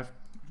now. I have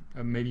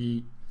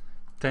maybe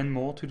 10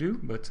 more to do,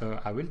 but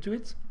I will do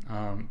it.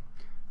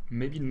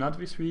 Maybe not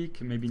this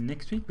week, maybe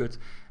next week, but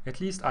at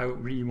least I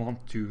really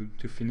want to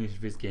finish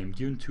this game.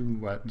 Dune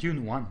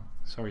 1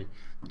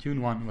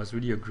 was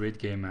really a great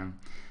game.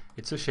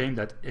 It's a shame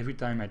that every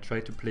time I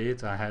try to play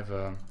it, I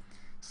have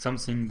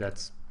something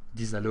that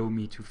disallow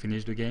me to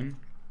finish the game.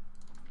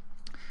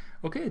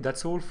 Okay,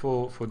 that's all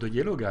for the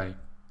yellow guy.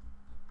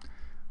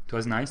 It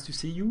was nice to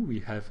see you. We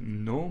have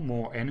no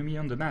more enemy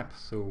on the map.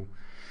 So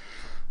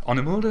on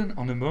a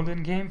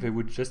modern game, they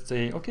would just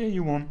say, okay,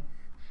 you won.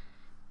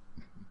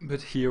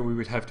 But here we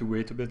will have to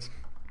wait a bit.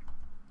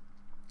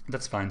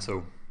 That's fine.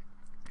 So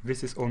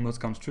this is almost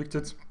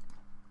constructed.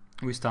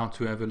 We start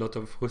to have a lot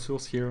of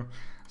resource here,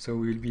 so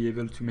we will be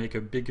able to make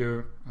a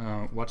bigger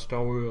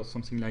watchtower or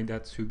something like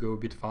that to go a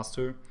bit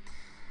faster.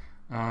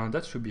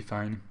 That should be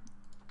fine.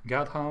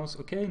 Guardhouse,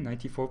 okay,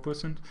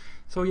 94%.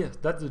 So yes,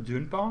 that's the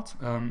Dune part.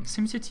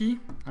 SimCity,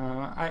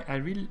 I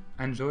really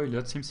enjoy a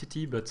lot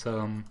SimCity, but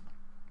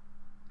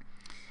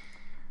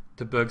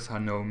the bugs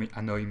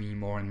annoy me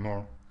more and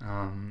more.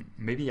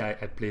 Maybe I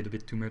played a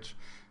bit too much.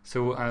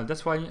 So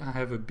that's why I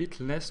have a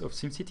bit less of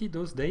SimCity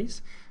those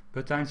days,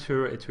 but I'm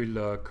sure it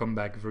will come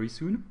back very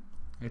soon.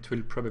 It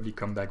will probably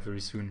come back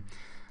very soon.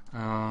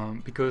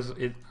 Because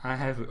I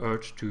have an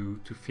urge to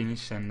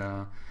finish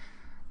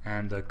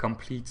and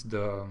complete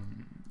the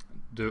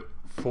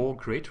 4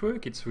 great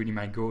work. It's really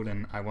my goal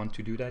and I want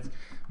to do that.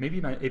 Maybe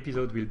my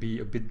episode will be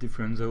a bit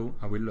different though.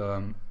 I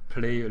will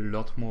play a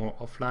lot more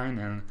offline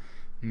and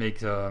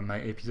make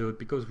my episode,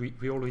 because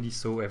we already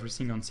saw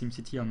everything on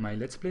SimCity on my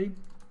Let's Play.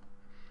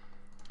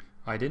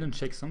 I didn't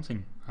check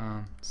something.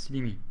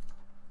 Silly me.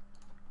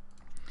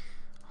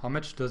 How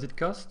much does it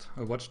cost?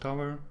 A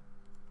watchtower?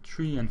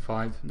 3 and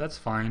 5. That's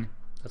fine.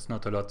 That's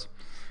not a lot.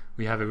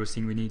 We have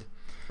everything we need.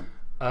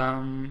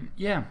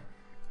 Yeah.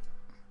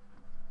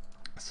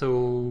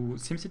 So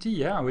SimCity,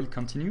 yeah, I will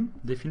continue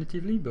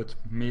definitively, but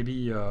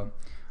maybe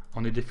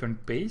on a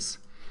different pace.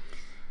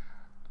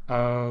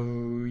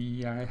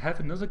 Yeah, I have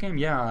another game.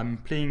 Yeah, I'm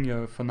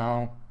playing for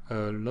now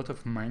a lot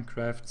of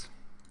Minecraft.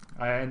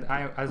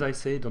 As I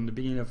said on the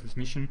beginning of this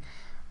mission,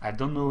 I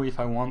don't know if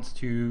I want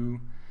to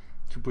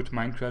put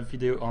Minecraft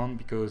video on,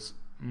 because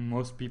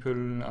most people,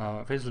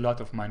 there's a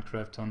lot of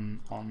Minecraft on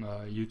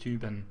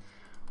YouTube, and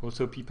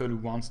also people who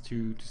want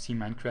to see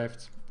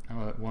Minecraft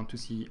want to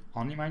see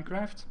only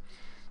Minecraft.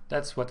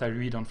 That's what I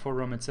read on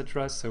forum,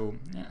 etc. So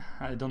yeah,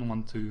 I don't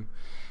want to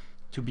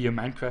be a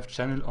Minecraft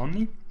channel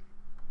only.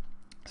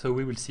 So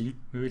we will see,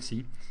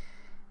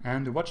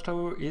 And the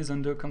watchtower is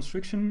under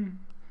construction.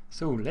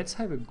 So let's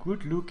have a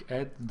good look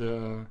at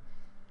the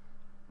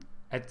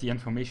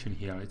information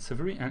here. It's a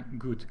very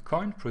good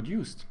coin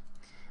produced,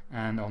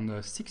 and on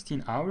the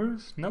 16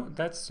 hours, no,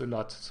 that's a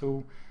lot.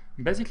 So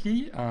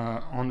Basically,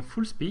 on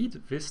full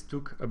speed, this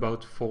took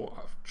about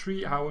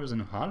 3 hours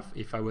and a half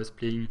if I was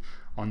playing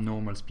on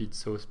normal speed.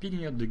 So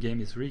speeding up the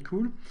game is really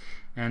cool.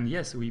 And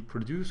yes, we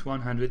produced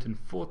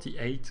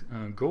 148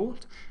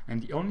 gold,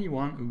 and the only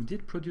one who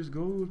did produce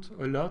gold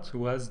a lot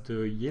was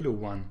the yellow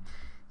one.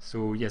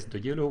 So yes, the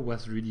yellow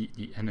was really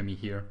the enemy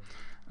here.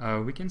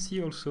 We can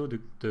see also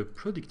the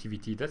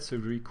productivity. That's a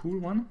very cool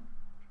one.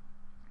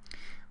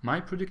 My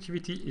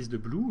productivity is the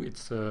blue.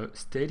 It's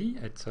steady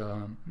at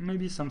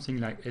maybe something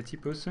like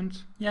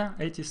 80%. Yeah,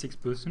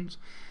 86%.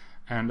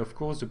 And of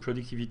course the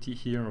productivity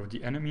here of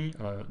the enemy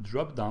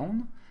dropped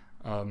down,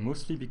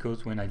 mostly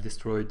because when I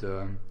destroyed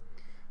the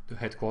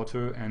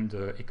headquarters and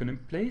the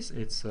economic place,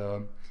 it's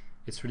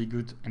really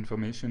good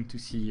information to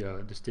see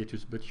the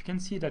status. But you can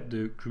see that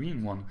the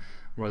green one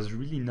was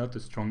really not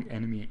a strong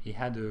enemy. He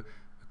had a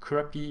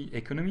crappy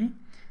economy,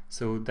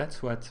 so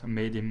that's what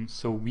made him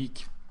so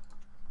weak.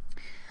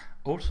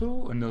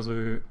 Also,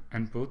 another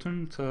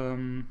important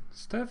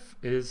stuff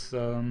is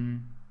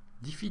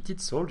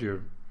defeated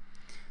soldier.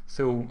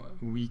 So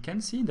we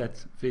can see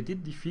that they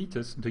did defeat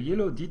us. The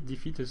yellow did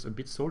defeat us a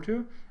bit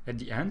soldier at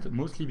the end,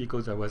 mostly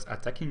because I was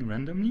attacking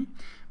randomly,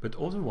 but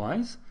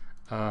otherwise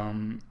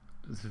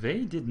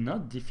they did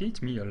not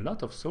defeat me a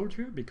lot of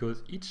soldier,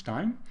 because each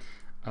time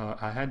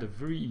I had a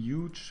very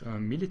huge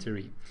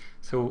military.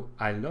 So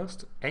I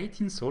lost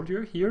 18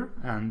 soldier here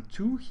and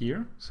 2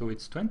 here, so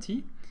it's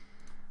 20.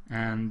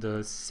 And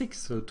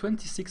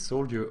 26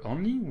 soldier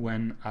only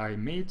when I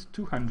made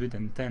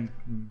 210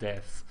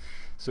 deaths.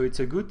 So it's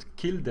a good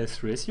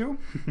kill-death ratio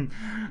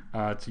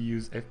to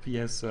use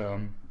FPS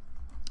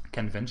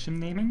convention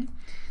naming.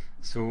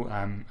 So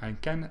I'm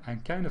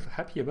kind of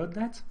happy about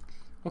that.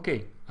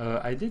 Okay,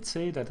 I did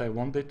say that I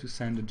wanted to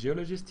send a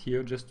geologist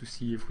here just to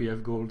see if we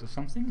have gold or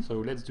something, so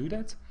let's do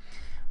that.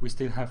 We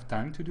still have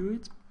time to do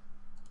it.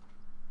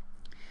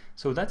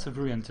 So that's a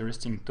very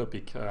interesting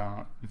topic.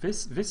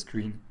 This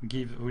screen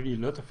gives really a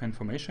lot of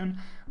information.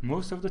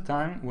 Most of the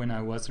time when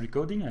I was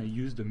recording, I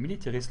used the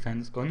military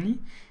strength only,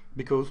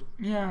 because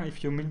yeah,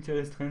 if your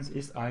military strength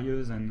is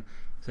higher than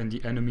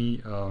the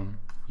enemy,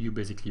 you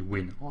basically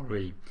win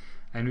already.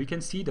 And we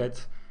can see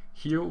that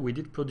here we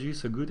did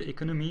produce a good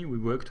economy. We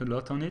worked a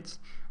lot on it,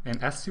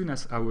 and as soon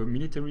as our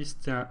military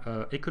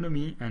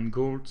economy and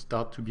gold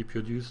start to be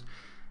produced,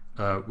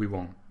 we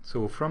won.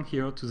 So from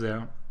here to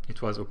there,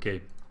 it was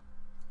okay.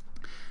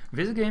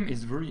 This game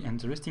is very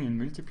interesting in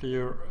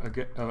multiplayer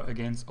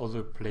against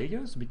other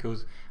players,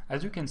 because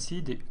as you can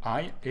see, the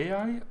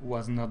AI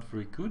was not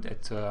very good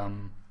at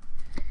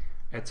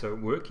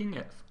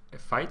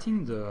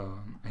fighting the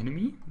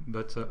enemy,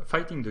 but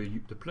fighting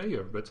the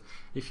player. But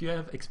if you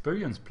have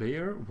experienced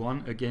player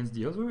one against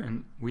the other,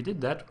 and we did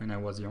that when I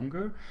was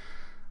younger,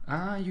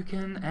 you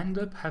can end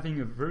up having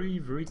a very,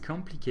 very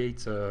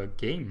complicated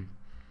game.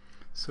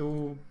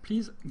 So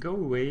please go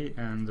away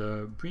and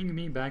bring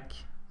me back.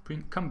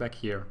 Come back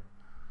here.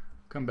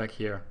 Come back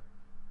here.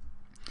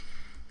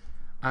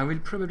 I will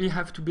probably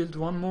have to build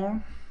one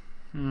more.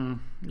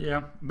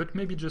 Yeah, but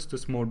maybe just a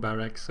small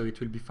barrack, so it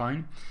will be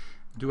fine.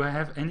 Do I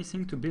have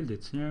anything to build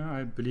it? Yeah,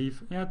 I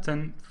believe, yeah,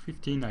 10,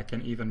 15, I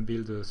can even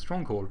build a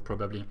stronghold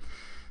probably.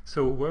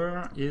 So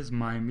where is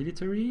my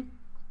military?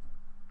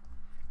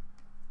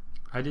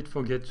 I did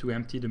forget to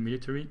empty the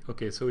military.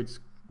 Okay, so it's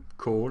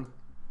coal.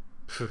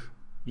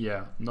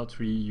 Yeah, not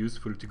really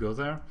useful to go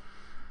there.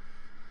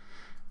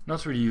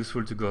 Not really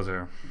useful to go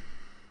there.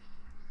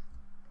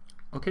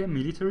 Okay,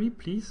 military,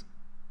 please.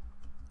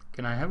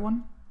 Can I have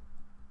one?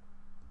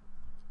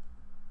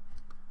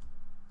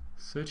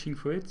 Searching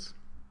for it.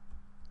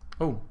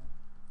 Oh.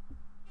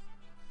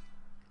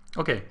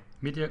 Okay,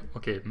 media.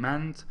 Okay,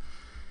 manned.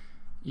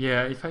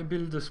 Yeah, if I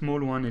build a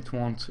small one, it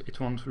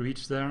won't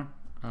reach there.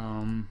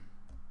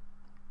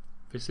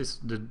 This is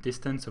the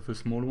distance of a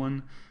small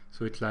one,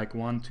 so it's like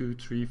 1, 2,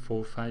 3,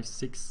 4, 5,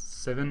 6,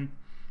 7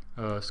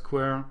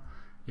 square.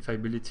 If I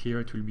build it here,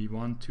 it will be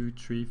 1, 2,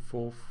 3,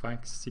 4, 5,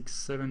 6,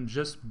 7,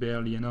 just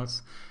barely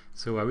enough.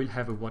 So I will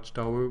have a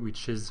watchtower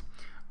which is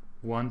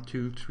 1,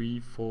 2, 3,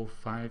 4,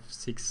 5,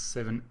 6,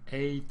 7,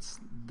 8.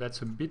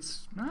 That's a bit,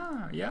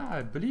 yeah,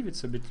 I believe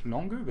it's a bit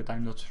longer, but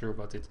I'm not sure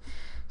about it.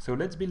 So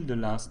let's build the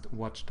last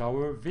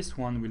watchtower. This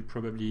one will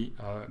probably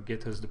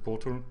get us the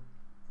portal.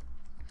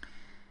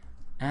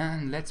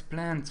 And let's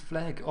plant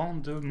flag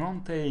on the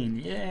mountain.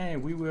 Yeah,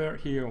 we were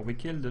here. We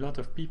killed a lot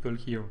of people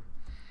here.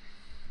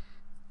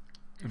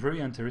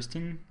 Very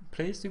interesting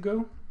place to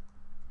go.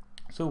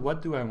 So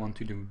what do I want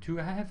to do? Do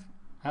I have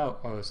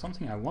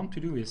something I want to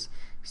do is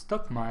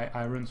stop my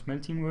iron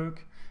smelting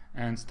work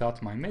and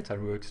start my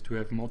metalworks to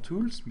have more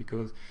tools,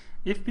 because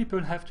if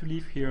people have to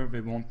live here,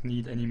 they won't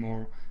need any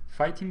more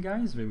fighting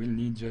guys. They will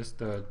need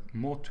just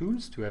more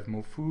tools to have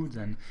more food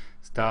and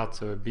start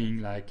being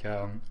like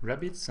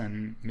rabbits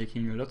and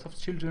making a lot of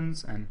children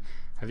and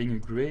having a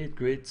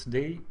great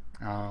day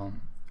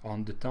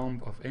on the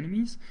tomb of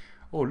enemies.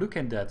 Oh, look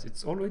at that,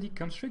 it's already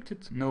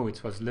constructed. No,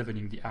 it was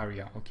leveling the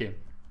area. Okay,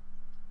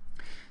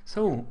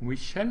 so we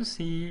shall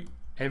see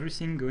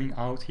everything going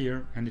out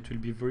here, and it will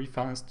be very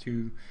fast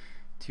to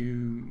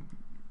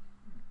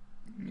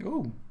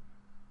Oh,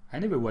 I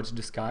never watched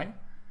the sky.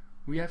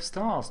 We have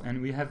stars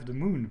and we have the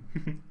moon.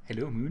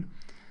 Hello, moon.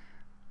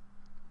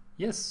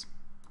 Yes,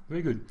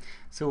 very good.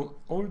 So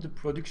all the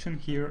production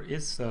here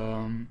is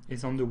on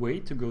the way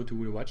to go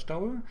to the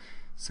watchtower,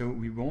 so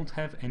we won't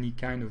have any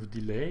kind of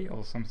delay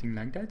or something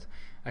like that.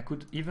 I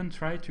could even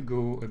try to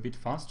go a bit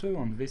faster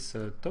on this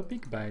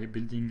topic by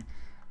building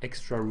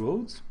extra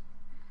roads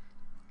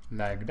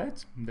like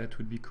that. That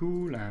would be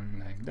cool, and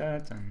like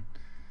that, and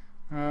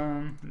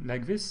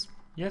like this.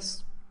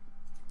 Yes,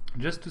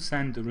 just to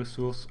send the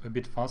resource a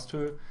bit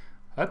faster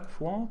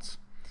upwards.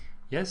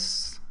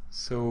 Yes,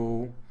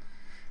 so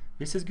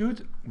this is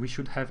good. We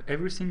should have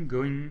everything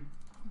going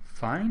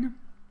fine.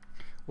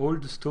 All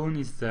the stone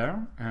is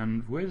there.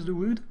 And where's the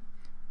wood?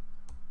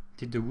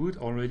 Did the wood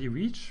already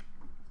reach?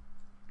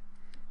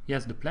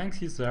 Yes, the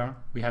planks is there.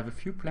 We have a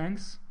few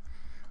planks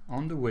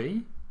on the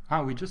way.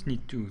 Ah, we just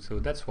need 2, so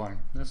that's why.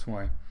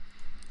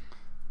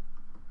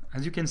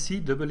 As you can see,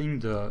 doubling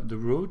the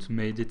road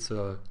made it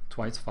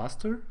twice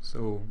faster,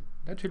 so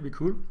that should be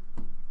cool.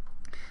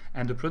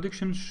 And the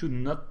production should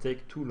not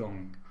take too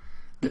long.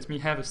 Let me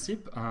have a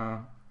sip.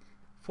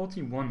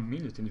 41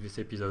 minutes in this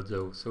episode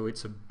though, so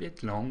it's a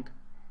bit long.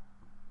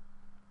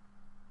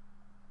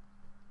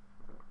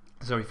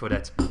 Sorry for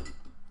that.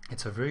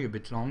 It's a very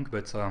bit long,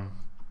 but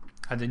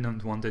I did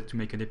not want to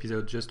make an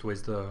episode just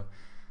with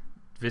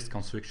this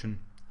construction.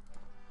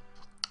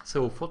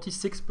 So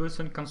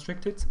 46%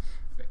 constructed.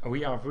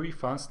 We are very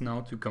fast now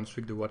to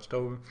construct the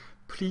watchtower.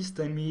 Please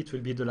tell me it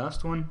will be the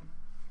last one.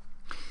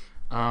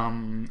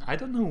 I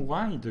don't know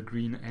why the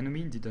green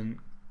enemy didn't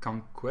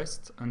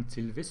conquest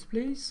until this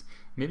place.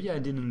 Maybe I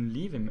didn't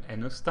leave him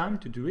enough time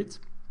to do it,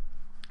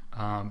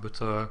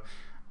 but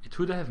it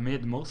would have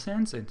made more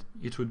sense, and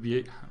it would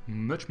be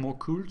much more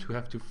cool to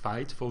have to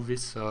fight for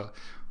this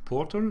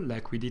portal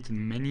like we did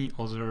in many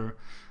other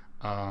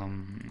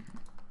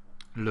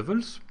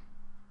levels.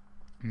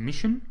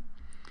 Mission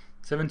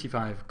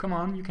 75, come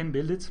on, you can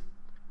build it.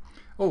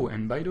 Oh,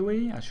 and by the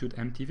way, I should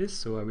empty this,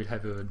 so I will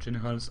have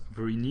generals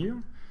very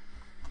near.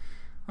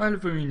 Well,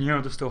 very near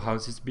the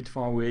storehouse is a bit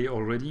far away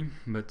already,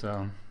 but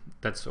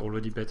that's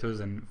already better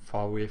than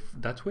far away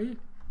that way.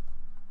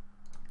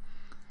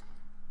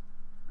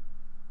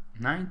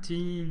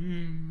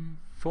 94%,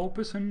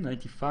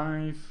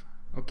 95%,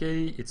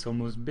 okay, it's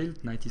almost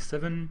built,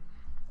 97%.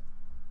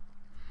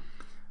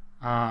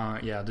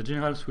 Yeah, the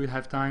generals will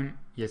have time,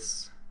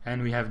 yes,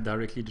 and we have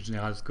directly the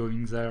generals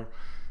going there,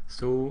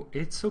 so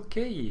it's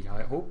okay.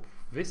 I hope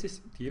this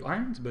is the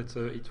end, but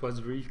it was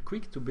very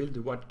quick to build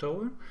the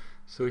watchtower,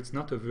 so it's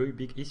not a very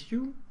big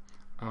issue.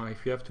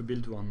 If we have to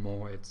build one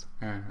more, it's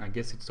I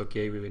guess it's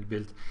okay. We will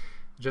build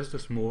just a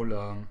small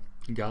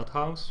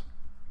guardhouse.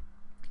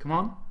 Come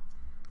on,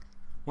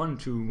 1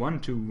 2 1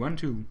 2 1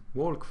 2,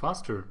 walk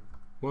faster.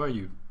 Where are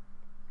you?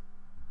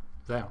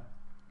 There.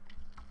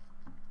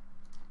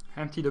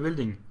 Empty the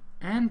building,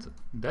 and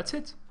that's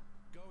it.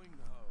 Going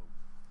home.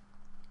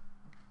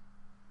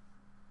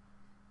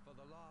 For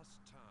the last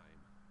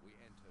time, we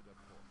entered a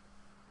portal.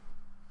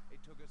 It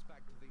took us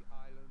back to the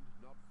island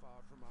not far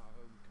from our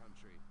home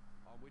country,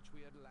 on which we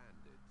had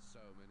landed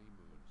so many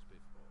moons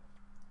before.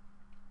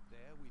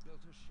 There we built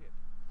a ship,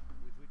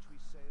 with which we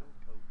sailed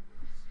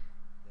homewards,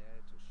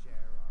 there to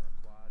share our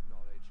acquired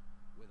knowledge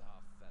with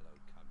our fellow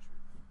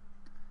countrymen.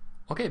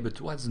 Okay,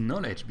 but what's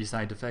knowledge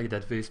beside the fact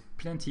that there's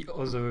plenty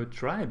other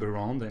tribe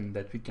around and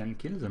that we can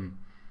kill them?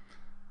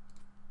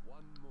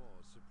 One more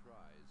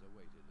surprise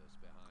awaited us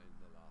behind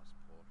the last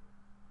portal.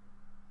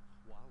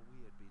 While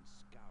we had been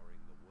scouring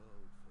the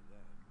world for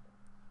them,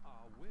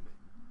 our women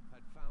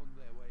had found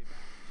their way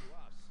back to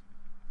us.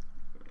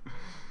 They had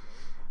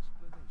no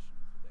explanation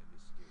for their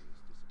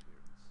mysterious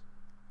disappearance,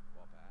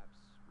 or perhaps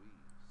we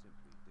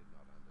simply did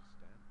not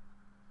understand.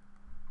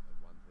 But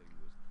one thing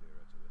was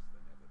clearer to us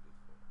than ever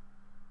before.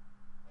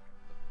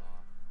 The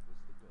path was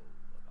the goal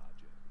of our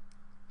journey.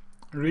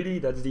 Really,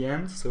 that's the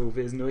end, so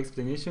there's no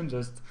explanation,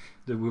 just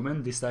the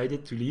woman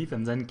decided to leave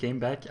and then came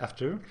back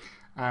after.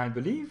 I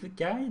believe,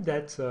 Guy,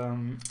 that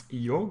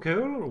your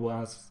girl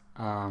was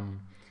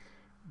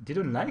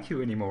didn't like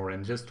you anymore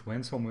and just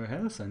went somewhere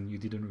else and you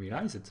didn't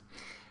realize it.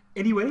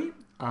 Anyway,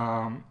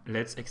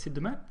 let's exit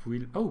the map.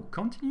 Oh,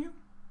 continue?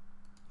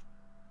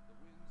 The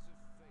winds of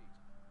fate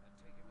had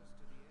taken us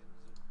to the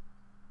ends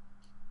of...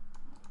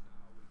 But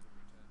now we could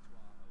return to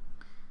our home,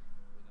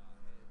 with our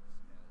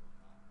heads held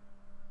high.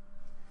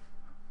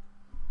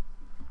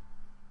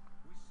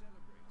 We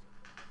celebrated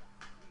the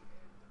happy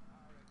end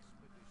of our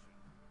expedition with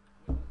a lavish feast.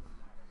 With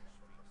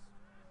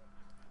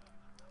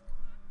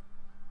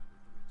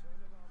the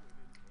return of our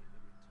women came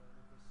the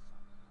return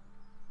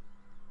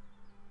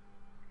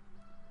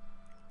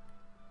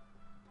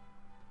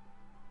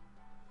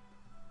of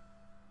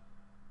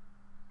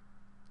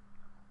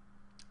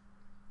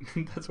the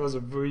sun. That was a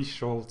very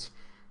short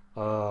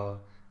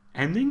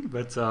ending,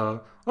 but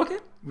okay,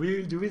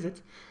 we'll do with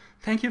it.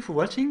 Thank you for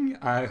watching,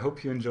 I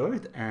hope you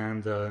enjoyed,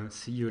 and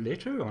see you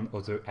later on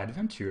other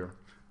adventure.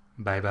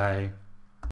 Bye bye.